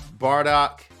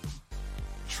 Bardock,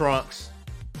 Trunks.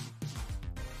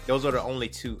 Those are the only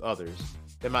 2 others.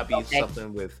 There might be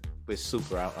something with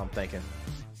Super, I'm thinking.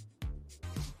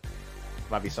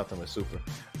 Might be something with Super.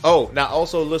 Oh, now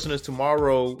also listeners,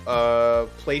 tomorrow,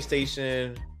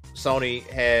 PlayStation, Sony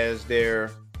has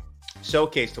their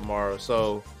showcase tomorrow.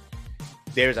 So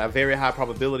there's a very high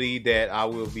probability that I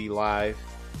will be live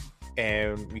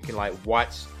and we can like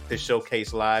watch the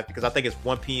showcase live because I think it's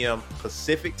 1 p.m.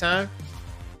 Pacific time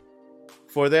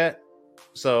for that.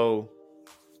 So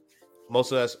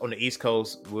most of us on the East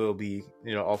Coast will be,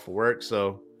 off for work.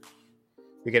 So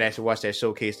we can actually watch that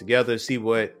showcase together, see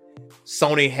what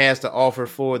Sony has to offer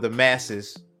for the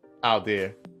masses out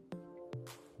there.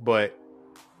 But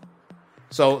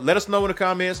so let us know in the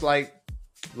comments, like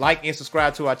and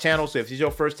subscribe to our channel. So if it's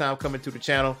your first time coming to the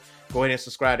channel, go ahead and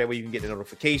subscribe. That way you can get the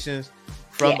notifications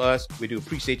from us. We do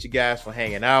appreciate you guys for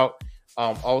hanging out.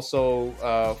 Also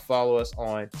follow us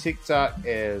on TikTok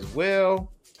as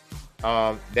well.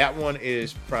 That one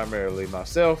is primarily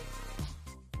myself.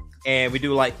 And we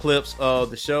do like clips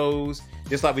of the shows,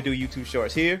 just like we do YouTube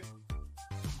shorts here.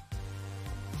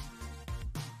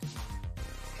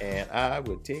 And I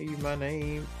will tell you my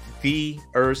name,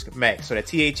 TheErsk Mac. So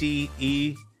that's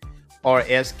TheErskMac.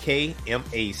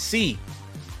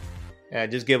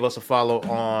 And just give us a follow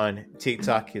on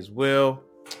TikTok as well.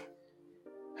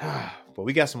 But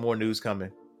we got some more news coming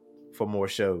for more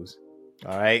shows.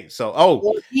 All right.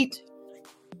 So,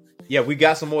 yeah, we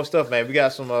got some more stuff, man. We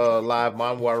got some live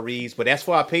manhwa reads, but that's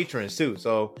for our patrons too.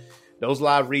 So those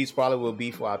live reads probably will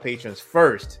be for our patrons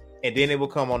first, and then it will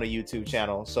come on the YouTube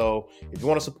channel. So if you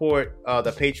want to support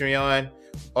the Patreon,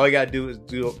 all you got to do is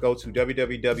go to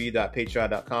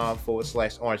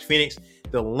www.patreon.com/Orange Phoenix.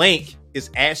 The link is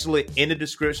actually in the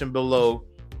description below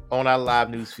on our live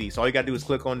news feed. So all you got to do is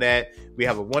click on that. We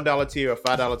have a $1 tier, a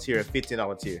 $5 tier, a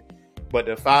 $15 tier. But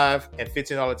the $5 and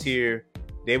 $15 tier,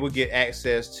 they will get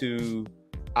access to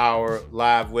our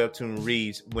live webtoon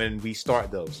reads when we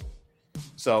start those.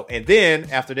 So, and then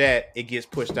after that, it gets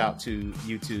pushed out to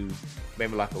YouTube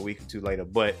maybe like a week or 2 later.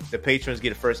 But the patrons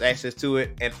get first access to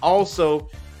it. And also,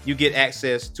 you get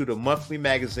access to the monthly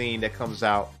magazine that comes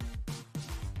out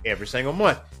every single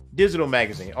month. Digital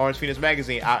magazine, Orange Phoenix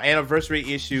Magazine. Our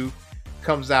anniversary issue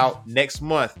comes out next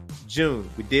month, June.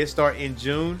 We did start in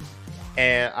June.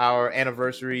 And our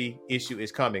anniversary issue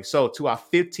is coming. So to our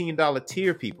 $15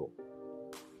 tier people,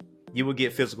 you will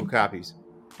get physical copies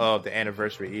of the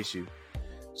anniversary issue.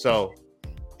 So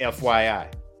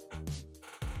FYI.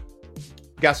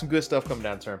 Got some good stuff coming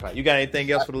down the turnpike. You got anything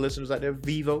else for the listeners out there,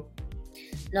 Vivo?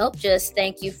 Nope. Just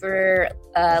thank you for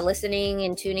listening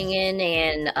and tuning in,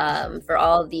 and for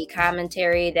all the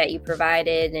commentary that you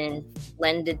provided and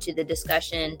lended to the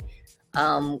discussion.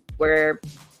 We're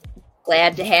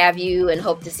glad to have you and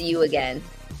hope to see you again.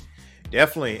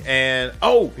 Definitely. And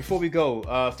before we go,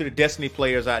 to the Destiny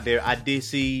players out there, I did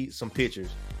see some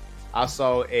pictures. I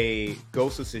saw a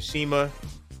Ghost of Tsushima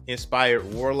inspired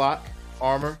Warlock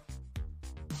armor,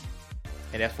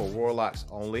 and that's for Warlocks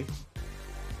only.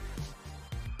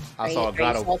 Are you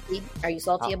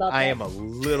salty about that? I am a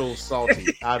little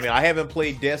salty. I mean, I haven't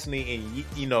played Destiny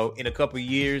in a couple of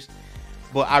years,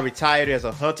 but I retired as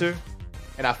a hunter.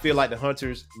 And I feel like the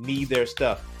hunters need their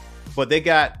stuff. But they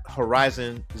got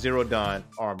Horizon Zero Dawn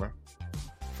armor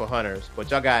for hunters. But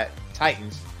y'all got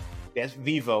Titans. That's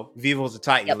Vivo. Vivo's a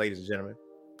Titan, ladies and gentlemen.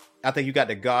 I think you got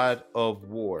the God of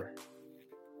War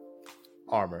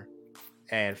armor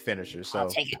and finisher. So I'll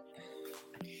take it.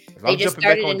 They just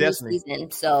started a new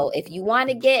season. So if you want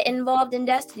to get involved in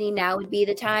Destiny, now would be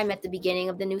the time at the beginning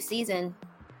of the new season.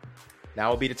 now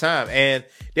will be the time. And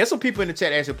there's some people in the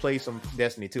chat actually play some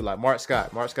Destiny too, like Mark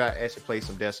Scott. Mark Scott actually plays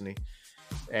some Destiny,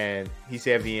 and he's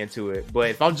heavy into it. But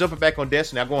if I'm jumping back on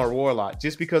Destiny, I'm going Warlock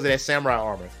just because of that samurai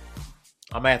armor.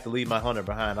 I might have to leave my hunter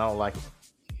behind. I don't like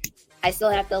it. I still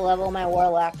have to level my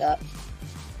Warlock up.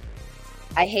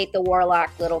 I hate the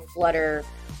Warlock little flutter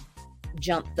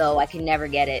jump, though. I can never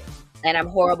get it. And I'm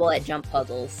horrible at jump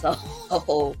puzzles, so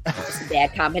it's a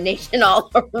bad combination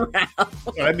all around.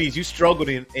 So that means you struggled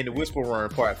in the Whisper Run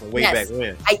part from way back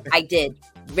when. I did.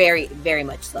 Very, very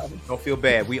much so. Don't feel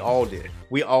bad. We all did.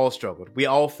 We all struggled. We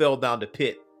all fell down the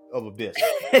pit of abyss.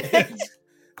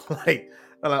 like,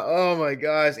 oh my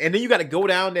gosh. And then you got to go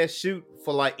down that chute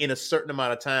for like in a certain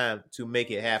amount of time to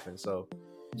make it happen. So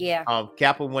yeah.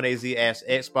 Kappa1AZ asks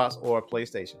Xbox or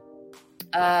PlayStation.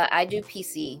 I do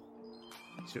PC.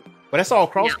 Sure. But that's all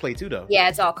crossplay too, though. Yeah,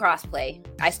 it's all crossplay.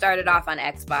 I started off on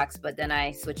Xbox, but then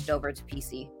I switched over to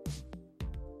PC.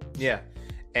 Yeah.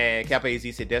 And Kappa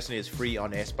AZ said Destiny is free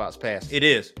on the Xbox Pass. It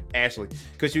is, actually.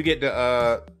 Because you get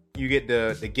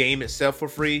the game itself for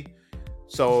free.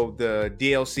 So the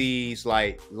DLCs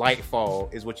like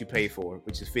Lightfall is what you pay for,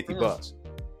 which is $50.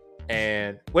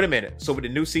 And wait a minute. So with the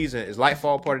new season, is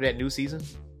Lightfall part of that new season?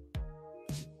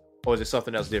 Or is it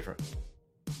something else different?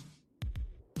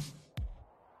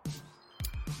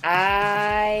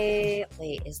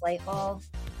 Is Lightfall?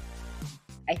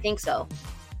 I think so.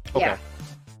 Okay. Yeah.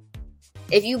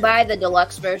 If you buy the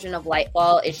deluxe version of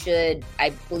Lightfall, it should,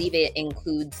 I believe it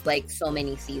includes like so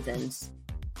many seasons.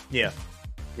 Yeah.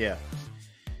 Yeah.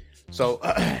 So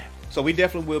we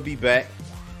definitely will be back.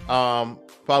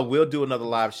 Probably will do another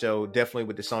live show, definitely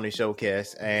with the Sony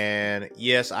Showcase. And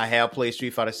yes, I have played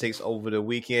Street Fighter 6 over the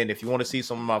weekend. If you want to see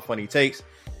some of my funny takes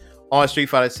on Street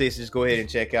Fighter 6, just go ahead and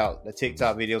check out the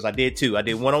TikTok videos. I did two. I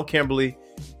did one on Kimberly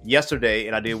yesterday,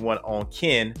 and I did one on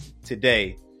Ken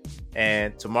today.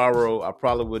 And tomorrow, I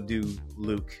probably will do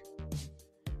Luke,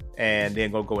 and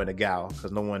then go into Gal,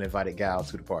 because no one invited Gal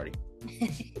to the party. I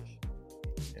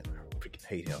freaking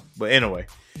hate him. But anyway,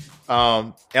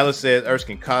 Ella says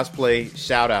Erskine cosplay.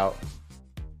 Shout out.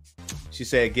 She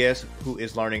said, guess who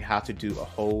is learning how to do a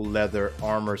whole leather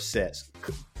armor sets?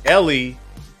 Ellie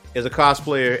is a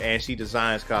cosplayer, and she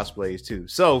designs cosplays too.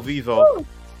 So Vivo, Woo!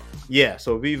 Yeah.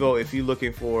 So Vivo, if you're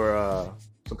looking for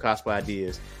some cosplay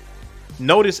ideas,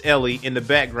 notice Ellie in the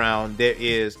background. There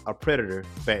is a predator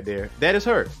back there. That is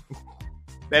her.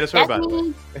 That is her, by the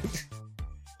way.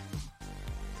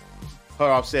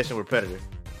 Her obsession with predator,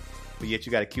 but yet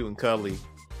you got a cute and cuddly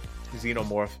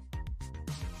xenomorph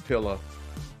pillow.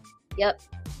 Yep.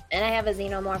 And I have a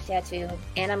xenomorph tattoo,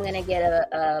 and I'm gonna get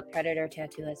a predator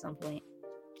tattoo at some point.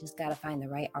 Just gotta find the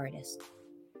right artist.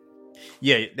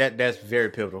 Yeah, that's very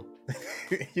pivotal.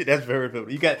 That's very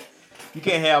pivotal. You can't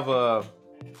have a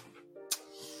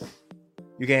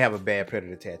bad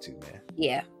predator tattoo, man.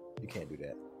 Yeah. You can't do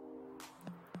that.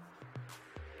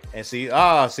 And see,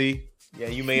 yeah,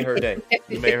 you made her day.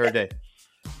 You made her day.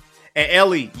 And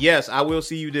Ellie, yes, I will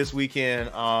see you this weekend.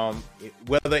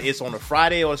 Whether it's on a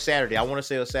Friday or a Saturday, I want to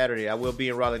say a Saturday. I will be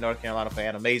in Raleigh, North Carolina for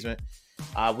Animazement.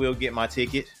 I will get my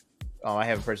ticket. I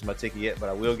haven't purchased my ticket yet, but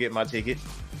I will get my ticket.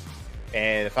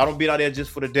 And if I don't be down there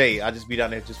just for the day, I'll just be down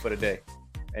there just for the day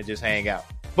and just hang out.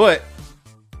 But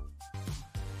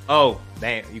oh,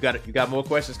 damn, you got more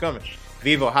questions coming.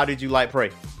 Vivo, how did you like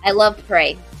Prey? I loved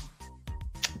Prey.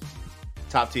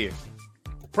 Top tier.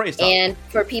 Prey's top. And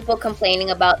for people complaining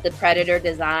about the Predator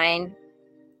design,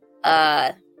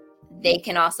 they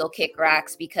can also kick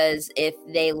rocks, because if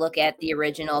they look at the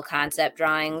original concept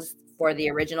drawings for the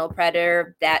original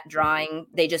Predator, that drawing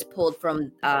they just pulled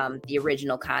from the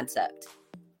original concept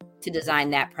to design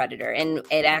that Predator. And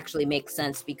it actually makes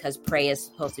sense, because Prey is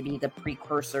supposed to be the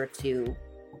precursor to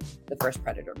the first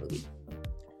Predator movie.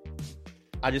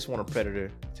 I just want a Predator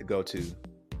to go to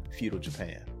feudal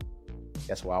Japan.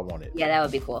 That's where I want it. Yeah, that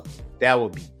would be cool. That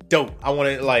would be dope. I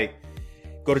want to like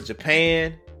go to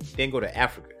Japan, then go to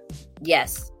Africa.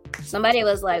 Yes. Somebody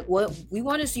was like, "What? We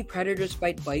want to see Predators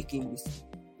fight Vikings."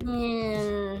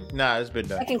 Nah, it's been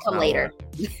done. I can come later.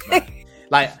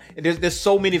 Like, there's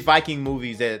so many Viking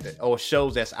movies or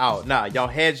shows that's out. Nah, y'all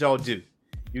had y'all do.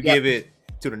 You give it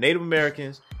to the Native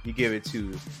Americans, you give it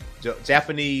to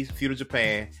Japanese, feudal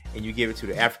Japan, and you give it to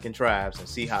the African tribes and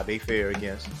see how they fare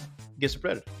against the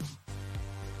Predator.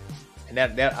 And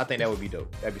that I think that would be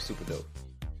dope. That'd be super dope.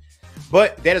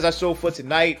 But that is our show for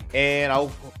tonight, and I'm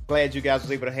glad you guys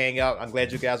was able to hang out. I'm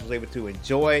glad you guys was able to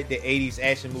enjoy the 80s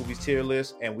action movies tier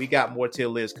list, and we got more tier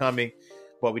lists coming.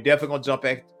 But we definitely gonna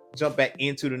jump back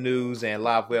into the news and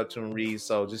live webtoon reads.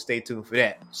 So just stay tuned for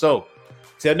that. So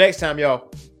till next time,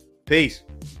 y'all. Peace.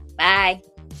 Bye.